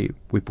we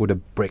put a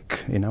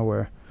brick in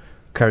our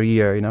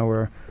career, in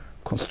our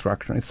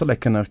construction. It's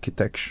like an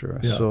architecture.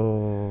 Yeah.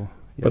 So.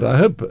 Yes. But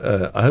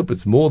I hope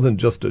it's more than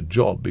just a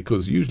job,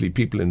 because usually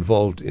people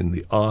involved in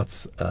the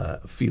arts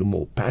feel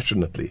more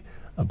passionately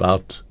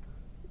about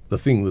the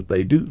thing that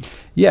they do.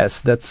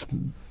 Yes, that's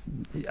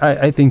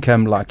I think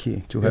I'm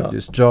lucky to have Yeah.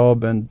 this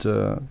job, and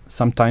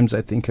sometimes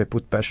I think I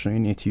put passion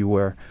in it. You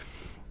were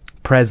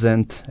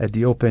present at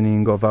the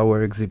opening of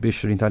our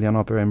exhibition, Italian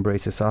Opera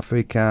Embraces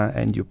Africa,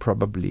 and you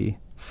probably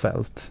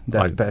felt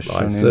that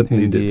passion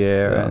certainly in did. the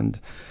air, Yeah. and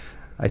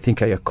I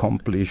think I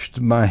accomplished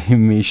my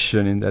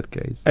mission in that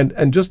case.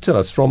 And just tell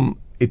us,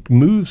 it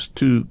moves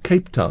to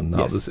Cape Town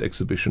now, Yes. this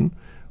exhibition.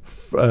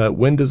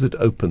 When does it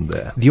open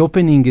there? The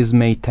opening is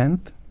May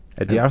 10th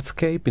at the Yeah.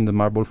 Artscape in the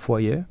Marble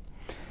Foyer.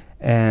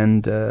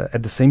 And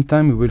at the same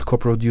time, we will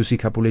co-produce I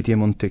Capuletti e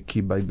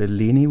Montecchi by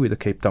Bellini with the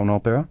Cape Town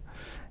Opera.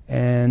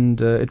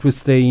 And it will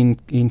stay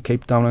in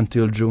Cape Town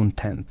until June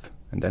 10th.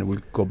 And then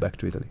we'll go back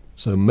to Italy.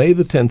 So May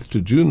the 10th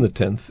to June the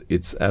 10th,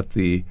 it's at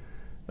the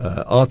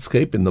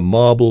Artscape in the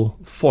Marble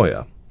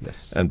Foyer.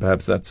 Yes. And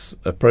perhaps that's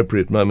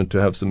appropriate moment to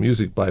have some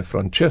music by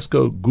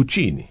Francesco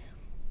Guccini.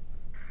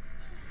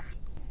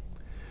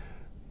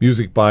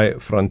 Music by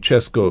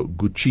Francesco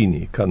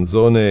Guccini,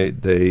 Canzone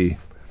dei,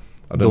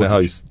 I don't know how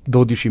you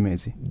 12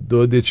 mesi.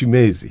 12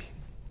 mesi,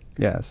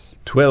 Yes.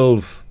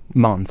 12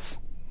 Months.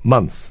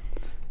 months.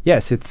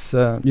 Yes, it's,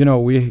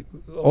 we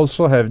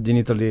also have in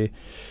Italy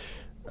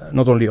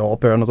not only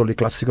opera, not only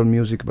classical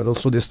music, but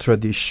also this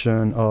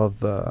tradition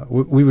of,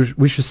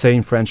 we should say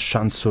in French,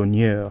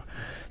 chansonnier.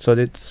 So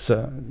it's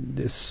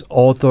these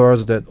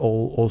authors that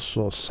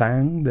also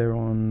sang their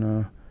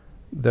own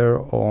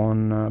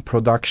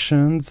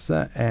productions,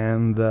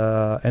 and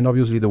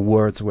obviously the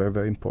words were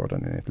very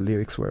important in it.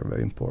 Lyrics were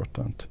very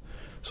important.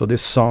 So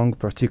this song,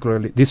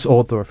 particularly, this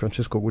author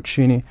Francesco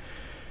Guccini,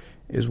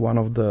 is one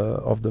of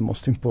the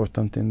most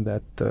important in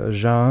that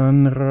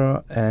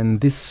genre.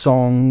 And this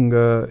song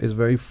is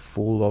very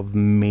full of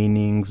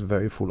meanings,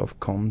 very full of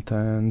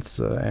contents,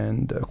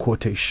 and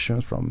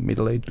quotations from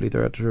Middle Age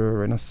literature,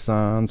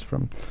 Renaissance,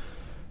 from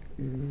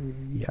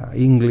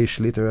English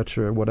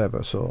literature,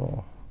 whatever.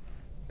 So.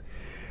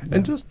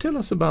 And just tell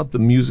us about the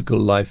musical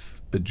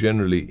life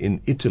generally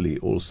in Italy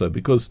also,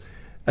 because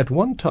at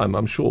one time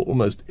I'm sure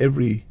almost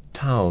every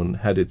town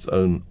had its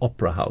own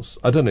opera house.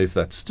 I don't know if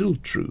that's still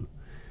true,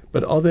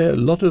 but are there a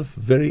lot of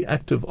very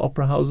active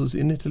opera houses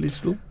in Italy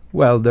still?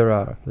 Well, there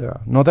are.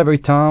 Not every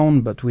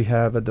town, but we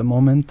have at the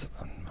moment,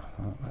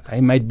 I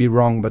might be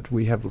wrong, but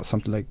we have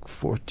something like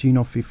 14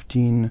 or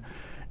 15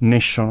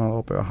 national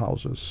opera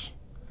houses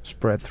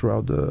spread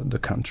throughout the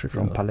country,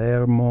 from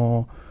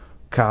Palermo,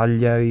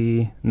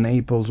 Cagliari,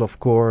 Naples, of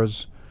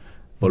course,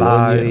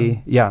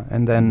 Bologna. Bari,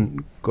 and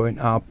then going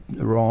up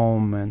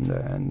Rome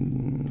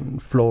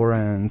and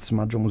Florence,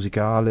 Maggio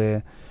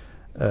Musicale,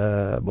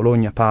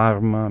 Bologna,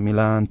 Parma,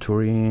 Milan,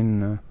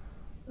 Turin,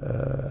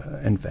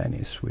 and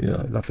Venice with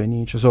La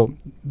Fenice. So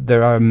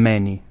there are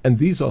many. And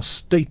these are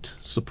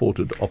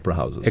state-supported opera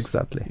houses?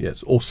 Exactly.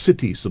 Yes, or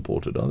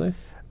city-supported, are they?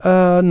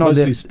 No,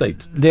 mostly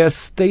state. They are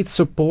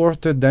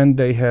state-supported, then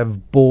they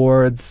have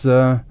boards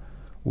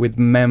with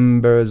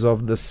members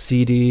of the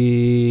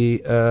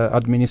city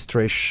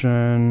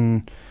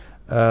administration.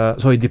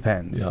 So it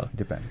depends. Yeah. It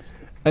depends.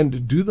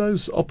 And do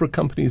those opera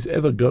companies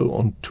ever go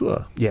on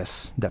tour?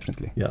 Yes,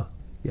 definitely. Yeah.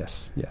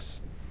 Yes.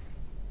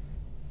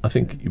 I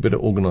think you better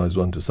organize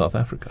one to South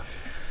Africa.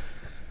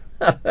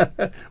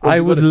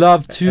 I would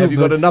love to. Have you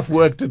got enough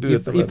work to do?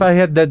 If I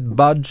had that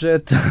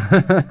budget,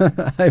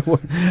 I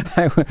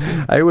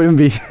wouldn't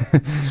be.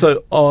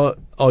 So are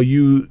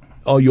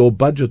your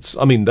budgets?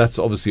 I mean, that's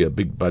obviously a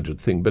big budget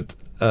thing, but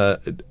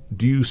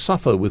do you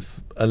suffer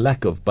with a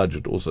lack of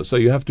budget also? So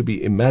you have to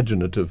be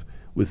imaginative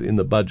within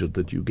the budget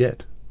that you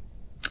get.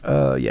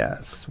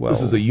 Yes. Well,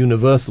 this is a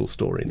universal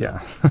story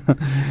now. Yeah.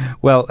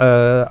 Well,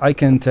 I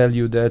can tell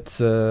you that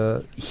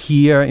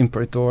here in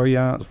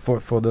Pretoria,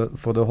 for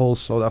the whole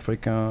South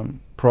African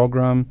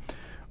program,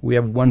 we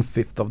have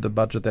 1/5 of the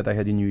budget that I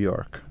had in New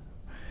York.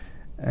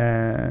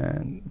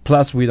 And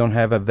plus, we don't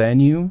have a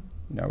venue.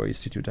 Our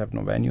institute have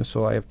no venue,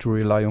 so I have to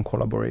rely on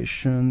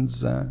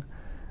collaborations.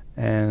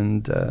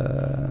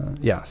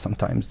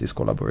 Sometimes these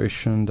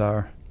collaborations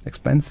are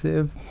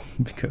expensive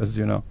because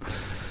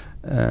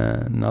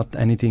not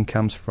anything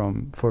comes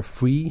for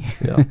free.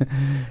 Yeah.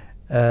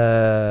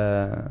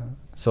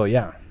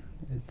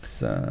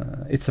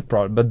 It's a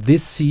problem. But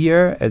this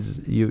year,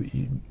 as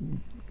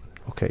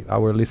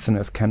our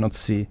listeners cannot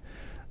see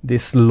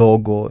this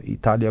logo,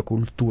 Italia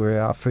Culture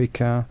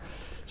Africa.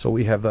 So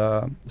we have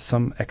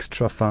some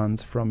extra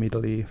funds from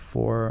Italy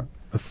for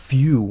a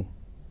few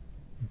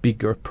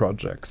bigger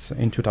projects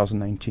in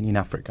 2019 in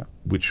Africa,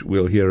 which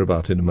we'll hear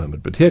about in a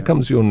moment. But here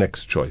comes your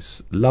next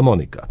choice, La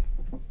Monica.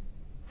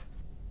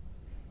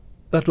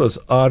 That was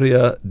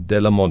Aria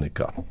della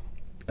Monica,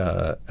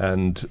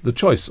 and the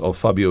choice of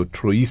Fabio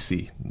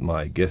Troisi,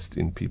 my guest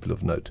in People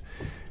of Note.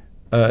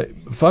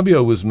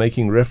 Fabio was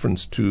making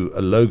reference to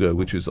a logo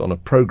which is on a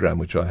program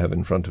which I have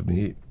in front of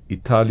me,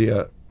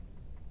 Italia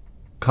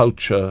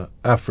Culture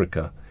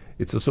Africa.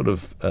 It's a sort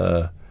of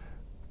a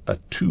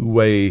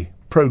two-way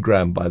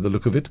program by the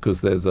look of it,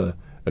 because there's a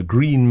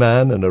green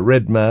man and a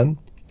red man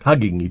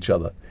hugging each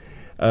other.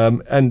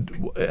 And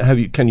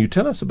can you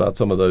tell us about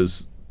some of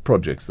those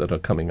projects that are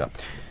coming up?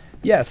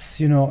 Yes,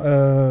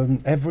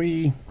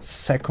 every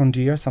second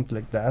year, something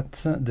like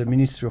that, the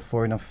Ministry of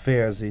Foreign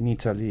Affairs in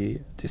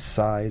Italy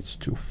decides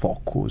to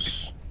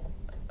focus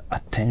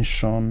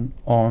attention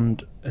on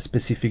a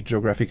specific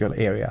geographical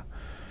area.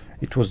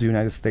 It was the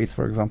United States,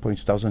 for example, in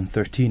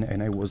 2013,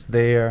 and I was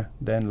there,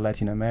 then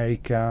Latin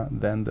America,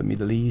 then the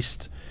Middle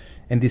East,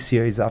 and this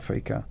year is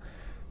Africa.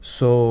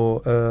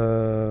 So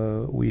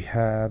we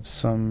have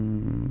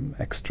some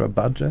extra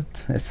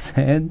budget, as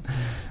said,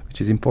 which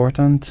is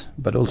important,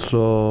 but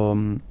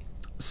also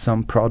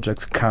some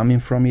projects coming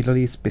from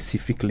Italy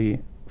specifically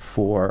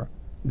for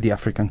the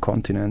African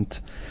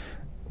continent.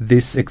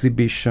 This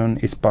exhibition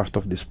is part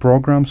of this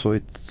program, so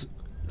it's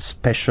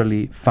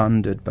specially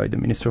funded by the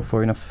Ministry of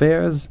Foreign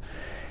Affairs.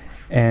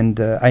 And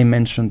I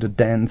mentioned the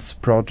dance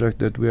project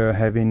that we are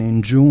having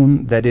in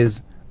June. That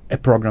is a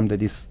program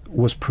that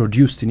was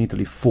produced in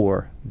Italy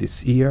for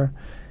this year,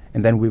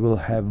 and then we will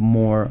have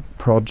more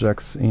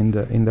projects in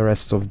the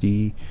rest of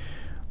the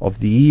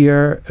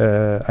year.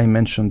 I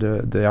mentioned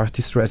the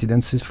artist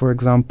residencies, for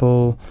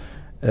example.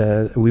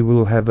 We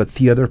will have a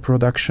theater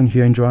production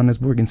here in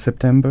Johannesburg in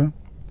September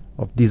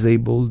of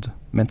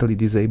mentally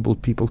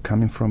disabled people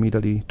coming from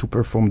Italy to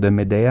perform the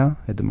Medea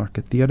at the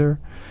Market Theatre.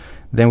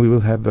 Then we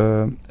will have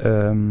a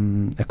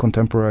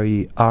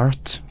contemporary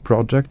art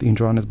project in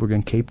Johannesburg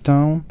and Cape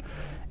Town,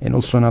 and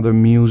also another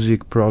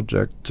music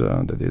project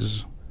that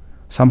is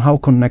somehow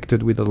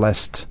connected with the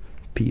last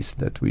piece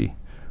that we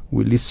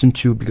listen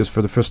to, because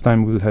for the first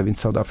time we will have in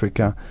South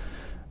Africa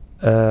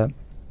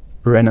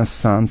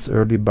Renaissance,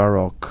 early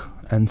Baroque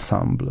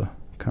ensemble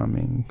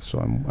coming. So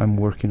I'm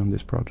working on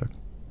this project.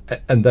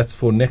 And that's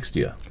for next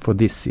year? For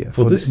this year.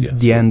 For this year.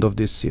 The end of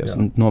this year,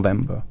 in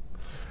November.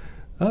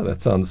 Oh,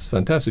 that sounds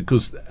fantastic,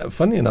 because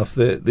funny enough,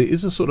 there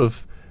is a sort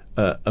of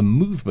a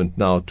movement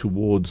now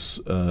towards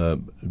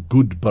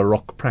good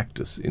Baroque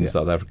practice in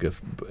South Africa.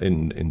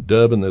 In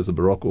Durban, there's a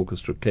Baroque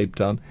orchestra, Cape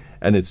Town,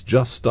 and it's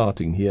just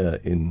starting here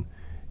in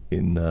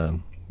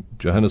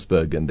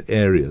Johannesburg and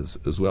areas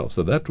as well.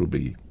 So that will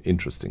be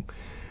interesting.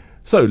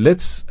 So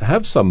let's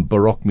have some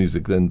Baroque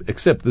music then,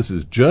 except this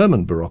is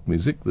German Baroque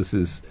music. This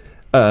is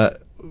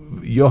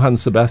Johann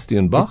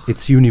Sebastian Bach.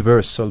 It's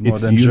universal more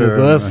than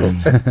universal.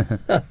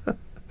 German.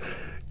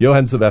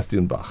 Johann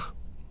Sebastian Bach.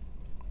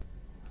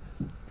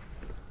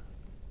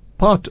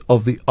 Part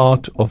of the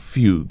Art of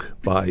Fugue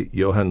by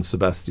Johann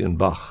Sebastian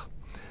Bach.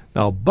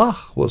 Now,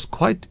 Bach was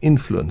quite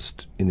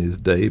influenced in his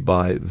day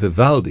by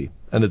Vivaldi,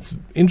 and it's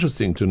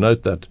interesting to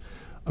note that,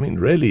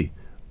 really,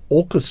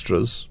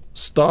 orchestras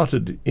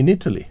started in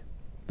Italy.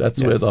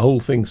 That's where the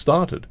whole thing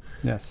started.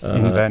 Yes,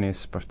 in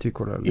Venice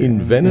particularly.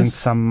 In Venice. In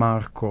San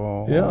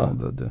Marco.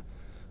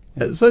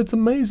 Yeah. So it's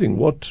amazing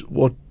what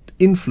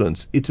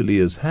influence Italy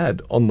has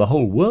had on the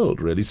whole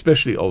world, really,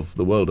 especially of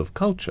the world of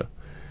culture,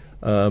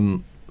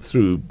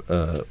 through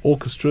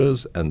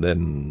orchestras and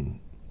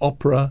then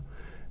opera.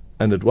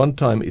 And at one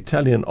time,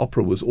 Italian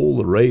opera was all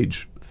the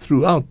rage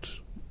throughout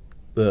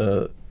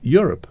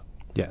Europe.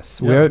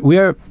 Yes, we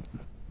are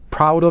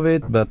proud of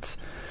it, but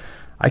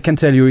I can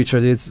tell you,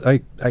 Richard,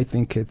 I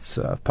think it's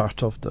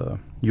part of the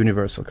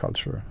universal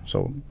culture.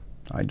 So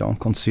I don't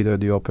consider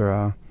the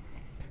opera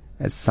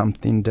as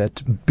something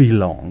that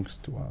belongs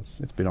to us.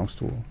 It belongs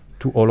to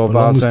all of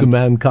us. Belongs to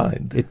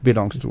mankind. It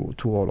belongs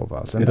to all of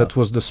us, and that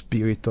was the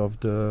spirit of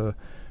the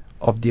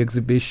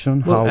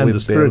exhibition. Well, and the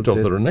spirit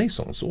of the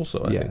Renaissance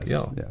also, I think.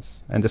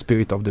 Yes, and the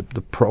spirit of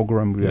the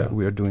program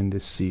we are doing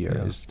this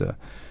year is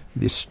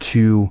these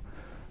two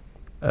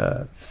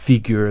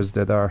figures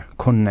that are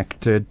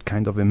connected,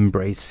 kind of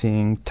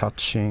embracing,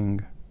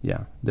 touching.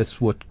 Yeah,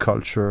 that's what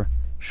culture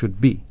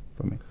should be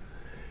for me.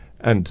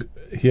 And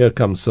here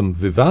comes some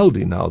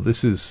Vivaldi now.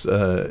 This is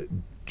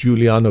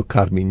Giuliano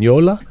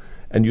Carmignola,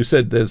 and you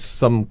said there's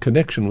some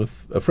connection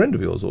with a friend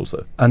of yours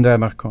also. Andrea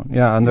Marcon.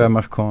 Yeah, Andrea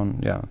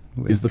Marcon,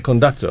 is the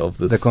conductor of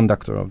this. The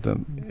conductor of the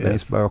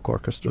Venice Baroque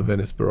Orchestra. The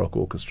Venice Baroque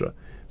Orchestra.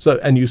 So,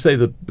 and you say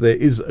that there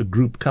is a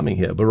group coming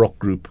here, a Baroque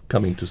group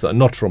coming to,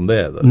 not from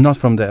there, though. Not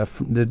from there.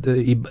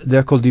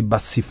 They're called the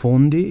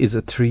Bassifondi. Is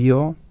a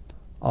trio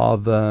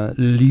of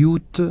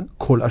lute,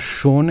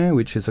 colascione,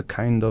 which is a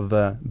kind of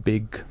a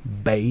big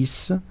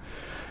bass,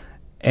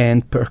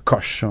 and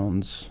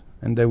percussions.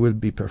 And they will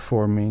be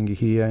performing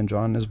here in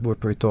Johannesburg,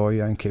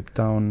 Pretoria, and Cape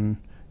Town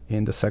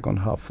in the second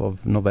half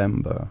of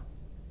November.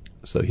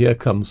 So here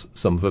comes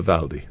some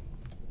Vivaldi.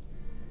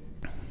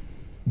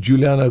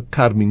 Giuliano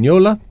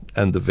Carmignola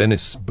and the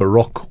Venice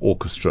Baroque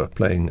Orchestra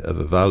playing a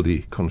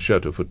Vivaldi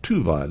concerto for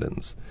 2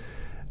 violins.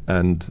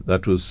 And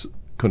that was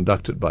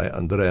conducted by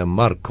Andrea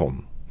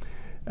Marcon.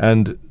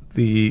 And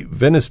the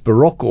Venice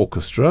Baroque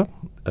Orchestra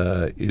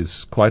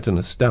is quite an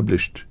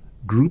established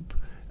group,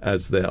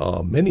 as there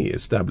are many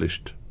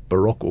established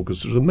Baroque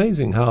orchestras.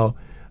 Amazing how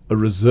a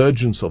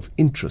resurgence of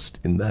interest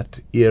in that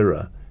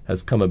era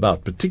has come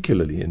about,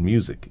 particularly in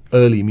music,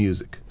 early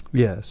music.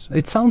 Yes,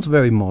 it sounds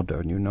very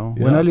modern,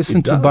 Yeah, when I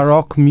listen to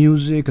Baroque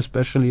music,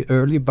 especially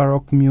early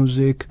Baroque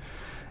music,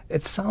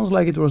 it sounds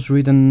like it was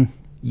written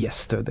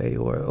yesterday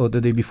or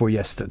the day before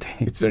yesterday.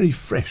 It's very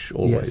fresh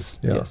always.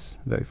 Yes,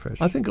 very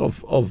fresh. I think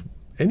of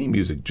any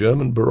music,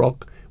 German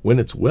Baroque, when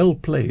it's well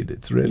played,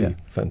 it's really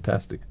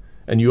fantastic.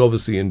 And you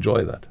obviously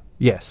enjoy that.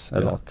 Yes, a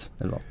lot.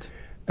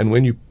 And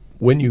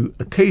when you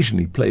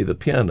occasionally play the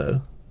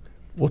piano,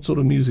 what sort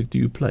of music do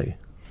you play?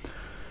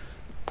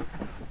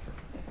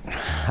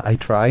 I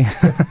try.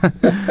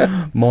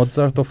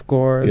 Mozart, of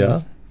course.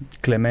 Yeah.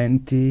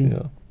 Clementi.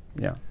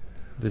 Yeah.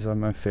 These are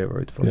my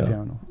favorite for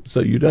piano. So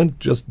you don't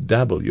just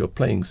dabble, you're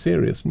playing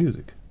serious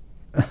music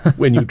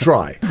when you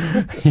try.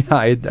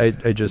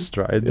 I just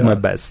try my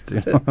best.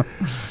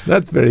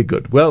 That's very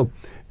good. Well,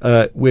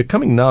 we're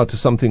coming now to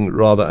something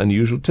rather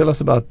unusual. Tell us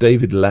about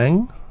David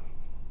Lang.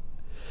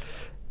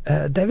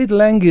 David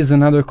Lang is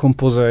another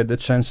composer I had the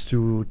chance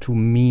to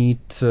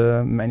meet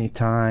many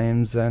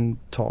times and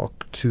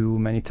talk to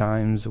many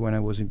times when I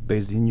was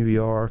based in New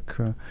York.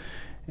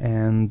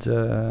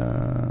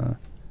 And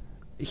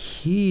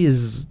he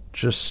is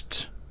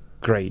just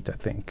great, I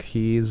think.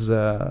 He is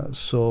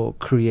so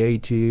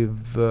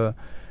creative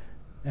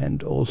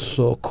and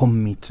also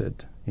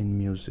committed in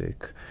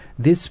music.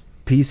 This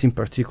piece in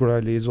particular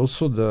is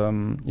also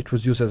it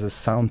was used as a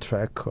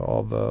soundtrack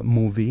of a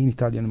movie, an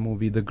Italian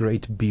movie, The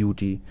Great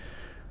Beauty,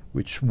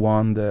 which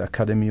won the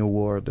Academy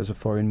Award as a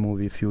foreign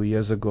movie a few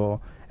years ago,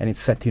 and it's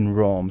set in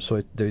Rome,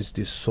 so there's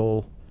this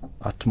soul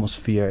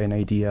atmosphere and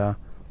idea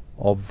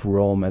of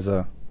Rome as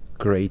a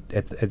great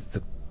as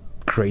the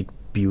great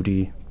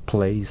beauty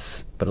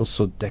place, but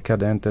also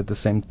decadent at the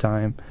same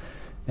time,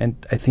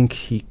 and I think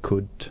he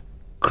could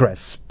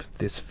grasp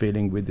this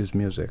feeling with his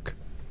music.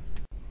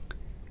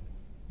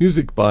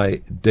 Music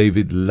by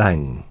David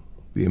Lang,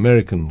 the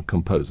American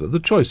composer. The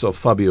choice of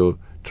Fabio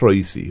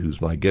Troisi, who's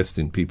my guest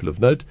in People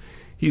of Note.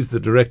 He's the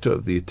director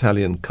of the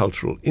Italian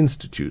Cultural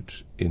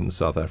Institute in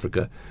South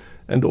Africa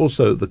and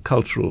also the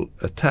cultural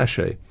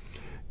attaché.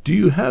 Do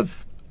you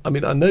have, I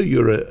mean, I know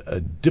you're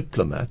a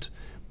diplomat,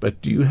 but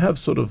do you have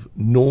sort of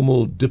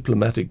normal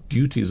diplomatic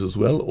duties as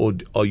well, or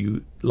are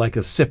you like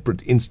a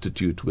separate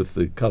institute with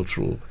the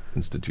Cultural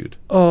Institute?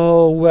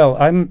 Oh, well,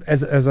 I'm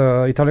as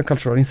a Italian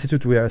Cultural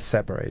Institute, we are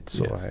separate,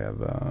 so Yes.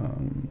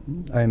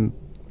 I'm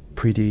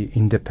pretty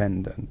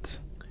independent,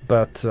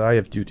 but I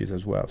have duties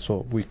as well,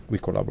 so we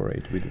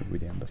collaborate with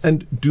the embassy.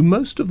 And do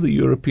most of the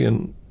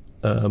European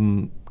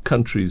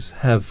countries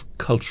have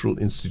cultural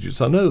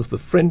institutes? I know of the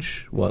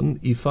French one,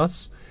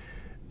 IFAS,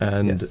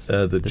 and Yes,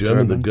 the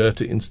German, the Goethe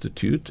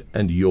Institute,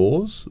 and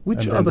yours.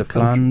 Which and other the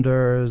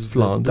Flanders,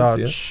 the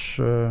Dutch,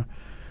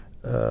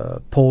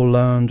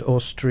 Poland,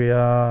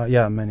 Austria,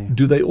 many.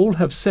 Do they all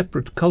have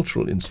separate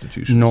cultural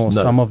institutions? No,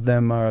 some of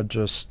them are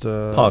just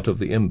part of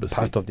the embassy.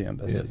 Part of the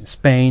embassy. Yes.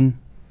 Spain,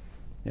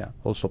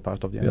 also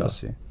part of the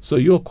embassy. So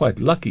you're quite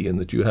lucky in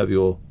that you have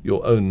your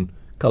own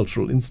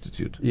cultural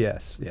institute.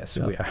 Yes,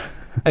 we are.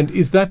 And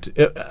is that,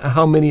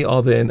 how many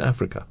are there in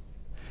Africa?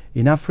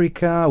 In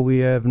Africa, we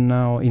have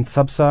now, in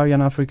sub-Saharan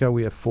Africa,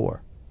 we have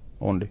 4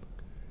 only.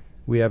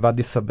 We have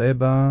Addis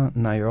Abeba,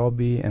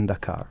 Nairobi, and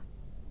Dakar.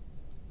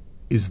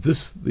 Is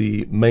this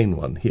the main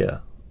one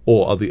here?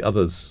 Or are the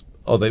others,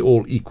 are they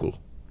all equal?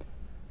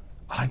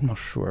 I'm not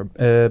sure.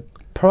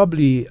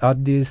 Probably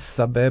Addis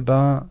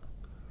Abeba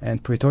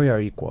and Pretoria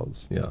are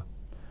equals. Yeah.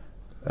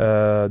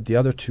 The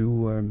other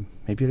 2 are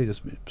maybe a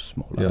little bit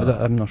smaller.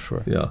 Yeah. I'm not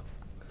sure. Yeah.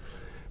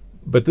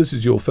 But this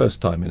is your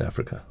first time in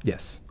Africa.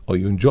 Yes. Are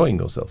you enjoying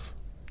yourself?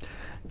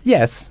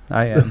 Yes,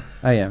 I am.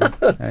 I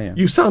am.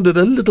 You sounded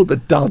a little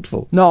bit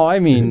doubtful. No, I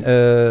mean,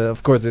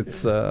 of course,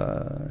 it's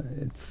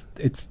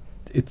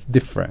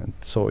different.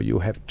 So you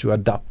have to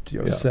adapt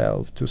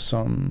yourself to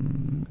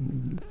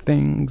some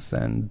things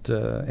and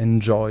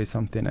enjoy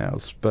something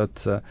else.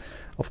 But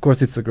of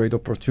course, it's a great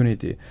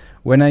opportunity.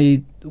 When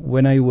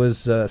I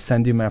was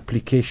sending my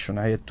application,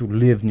 I had to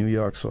leave New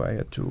York, so I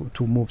had to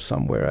move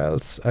somewhere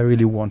else. I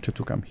really wanted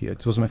to come here.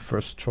 It was my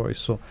first choice,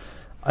 so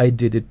I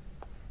did it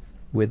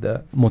with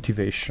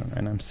motivation,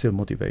 and I'm still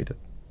motivated.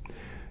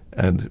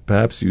 And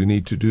perhaps you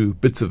need to do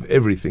bits of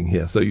everything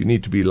here. So you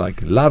need to be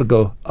like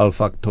Largo al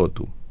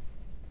Factotum.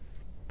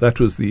 That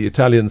was the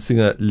Italian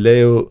singer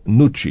Leo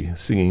Nucci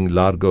singing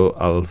Largo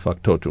al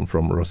Factotum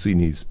from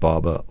Rossini's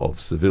Barber of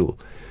Seville.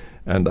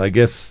 And I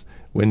guess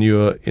when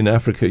you're in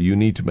Africa, you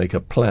need to make a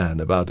plan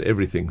about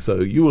everything. So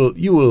you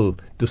will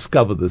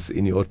discover this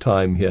in your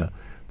time here,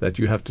 that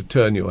you have to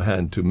turn your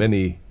hand to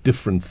many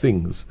different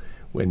things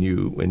when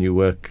you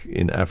work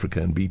in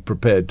Africa, and be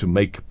prepared to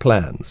make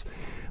plans.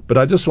 But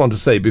I just want to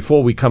say,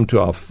 before we come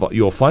to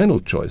your final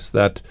choice,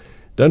 that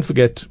don't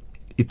forget,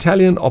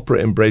 Italian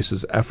Opera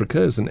Embraces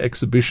Africa is an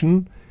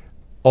exhibition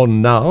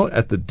on now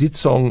at the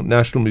Ditsong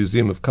National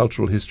Museum of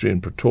Cultural History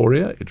in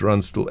Pretoria. It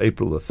runs till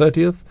April the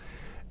 30th.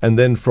 And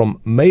then from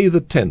May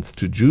the 10th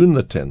to June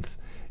the 10th,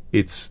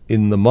 it's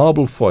in the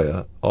marble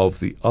foyer of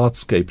the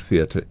Artscape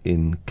Theatre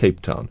in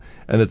Cape Town.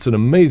 And it's an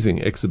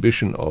amazing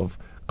exhibition of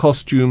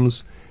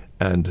costumes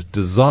and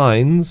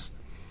designs.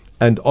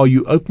 And are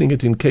you opening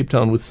it in Cape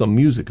Town with some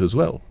music as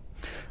well?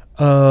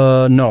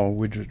 No,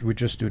 we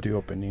just do the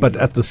opening. But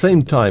at the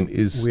same time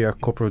we are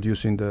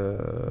co-producing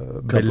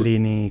the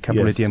Bellini,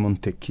 Capuletti and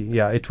Montecchi.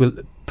 Yeah, it will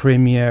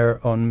premiere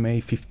on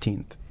May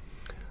 15th.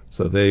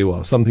 So there you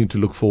are, something to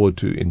look forward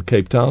to in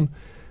Cape Town.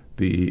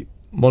 The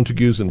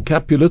Montagues and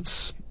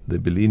Capulets, the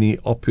Bellini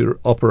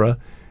opera,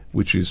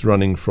 which is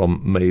running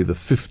from May the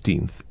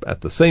 15th. At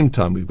the same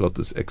time, we've got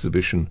this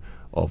exhibition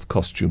of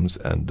costumes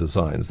and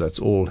designs. That's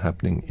all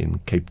happening in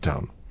Cape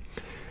Town.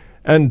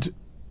 And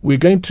we're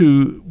going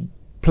to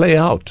play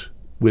out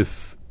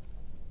with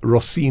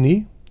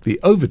Rossini, the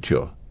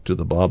overture to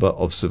the Barber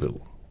of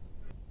Seville.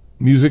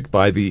 Music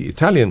by the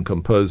Italian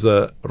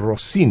composer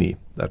Rossini.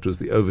 That was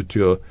the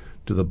overture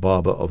to the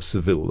Barber of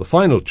Seville, the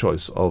final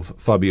choice of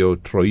Fabio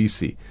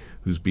Troisi,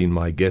 who's been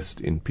my guest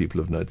in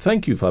People of Note.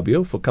 Thank you,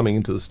 Fabio, for coming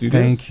into the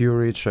studios. Thank you,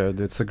 Richard.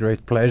 It's a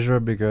great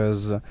pleasure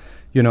because,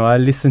 I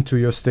listen to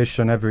your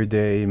station every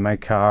day in my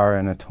car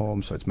and at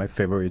home, so it's my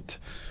favorite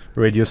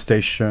radio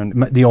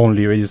station, the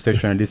only radio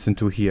station I listen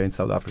to here in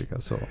South Africa.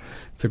 So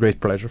it's a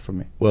great pleasure for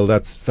me. Well,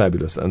 that's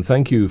fabulous. And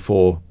thank you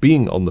for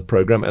being on the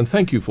program, and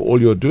thank you for all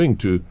you're doing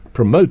to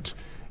promote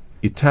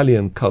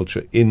Italian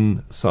culture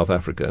in South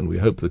Africa. And we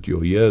hope that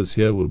your years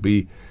here will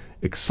be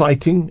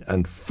exciting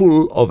and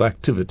full of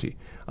activity.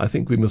 I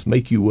think we must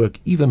make you work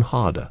even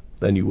harder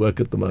than you work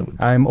at the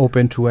moment. I'm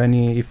open to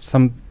if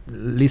some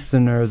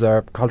listeners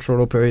are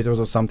cultural operators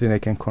or something, they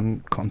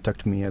can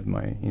contact me at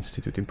my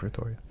institute in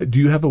Pretoria. Do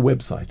you have a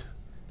website?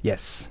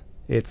 Yes.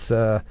 It's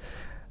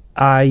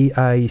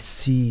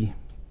IIC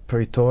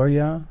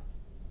Pretoria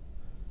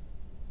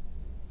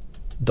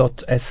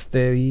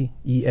 .esteri.it.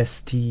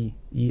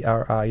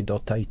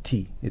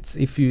 It's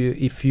if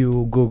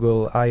you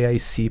Google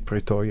IIC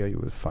Pretoria, you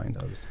will find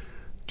us.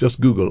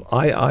 Just Google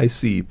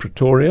IIC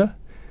Pretoria,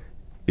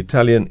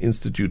 Italian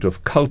Institute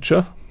of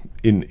Culture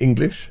in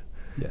English.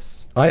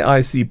 Yes.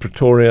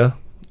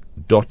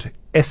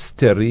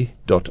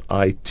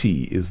 IICpretoria.esteri.it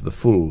is the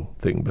full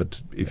thing,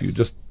 but if you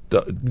just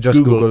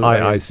Google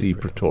IIC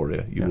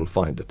Pretoria, you will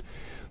find it.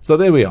 So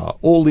there we are,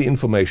 all the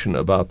information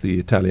about the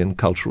Italian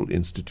Cultural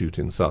Institute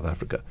in South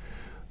Africa.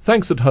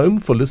 Thanks at home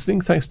for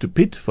listening. Thanks to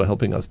Pitt for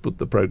helping us put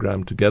the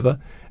program together.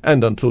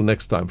 And until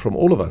next time, from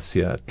all of us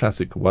here at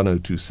Classic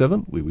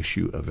 1027, we wish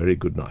you a very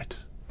good night.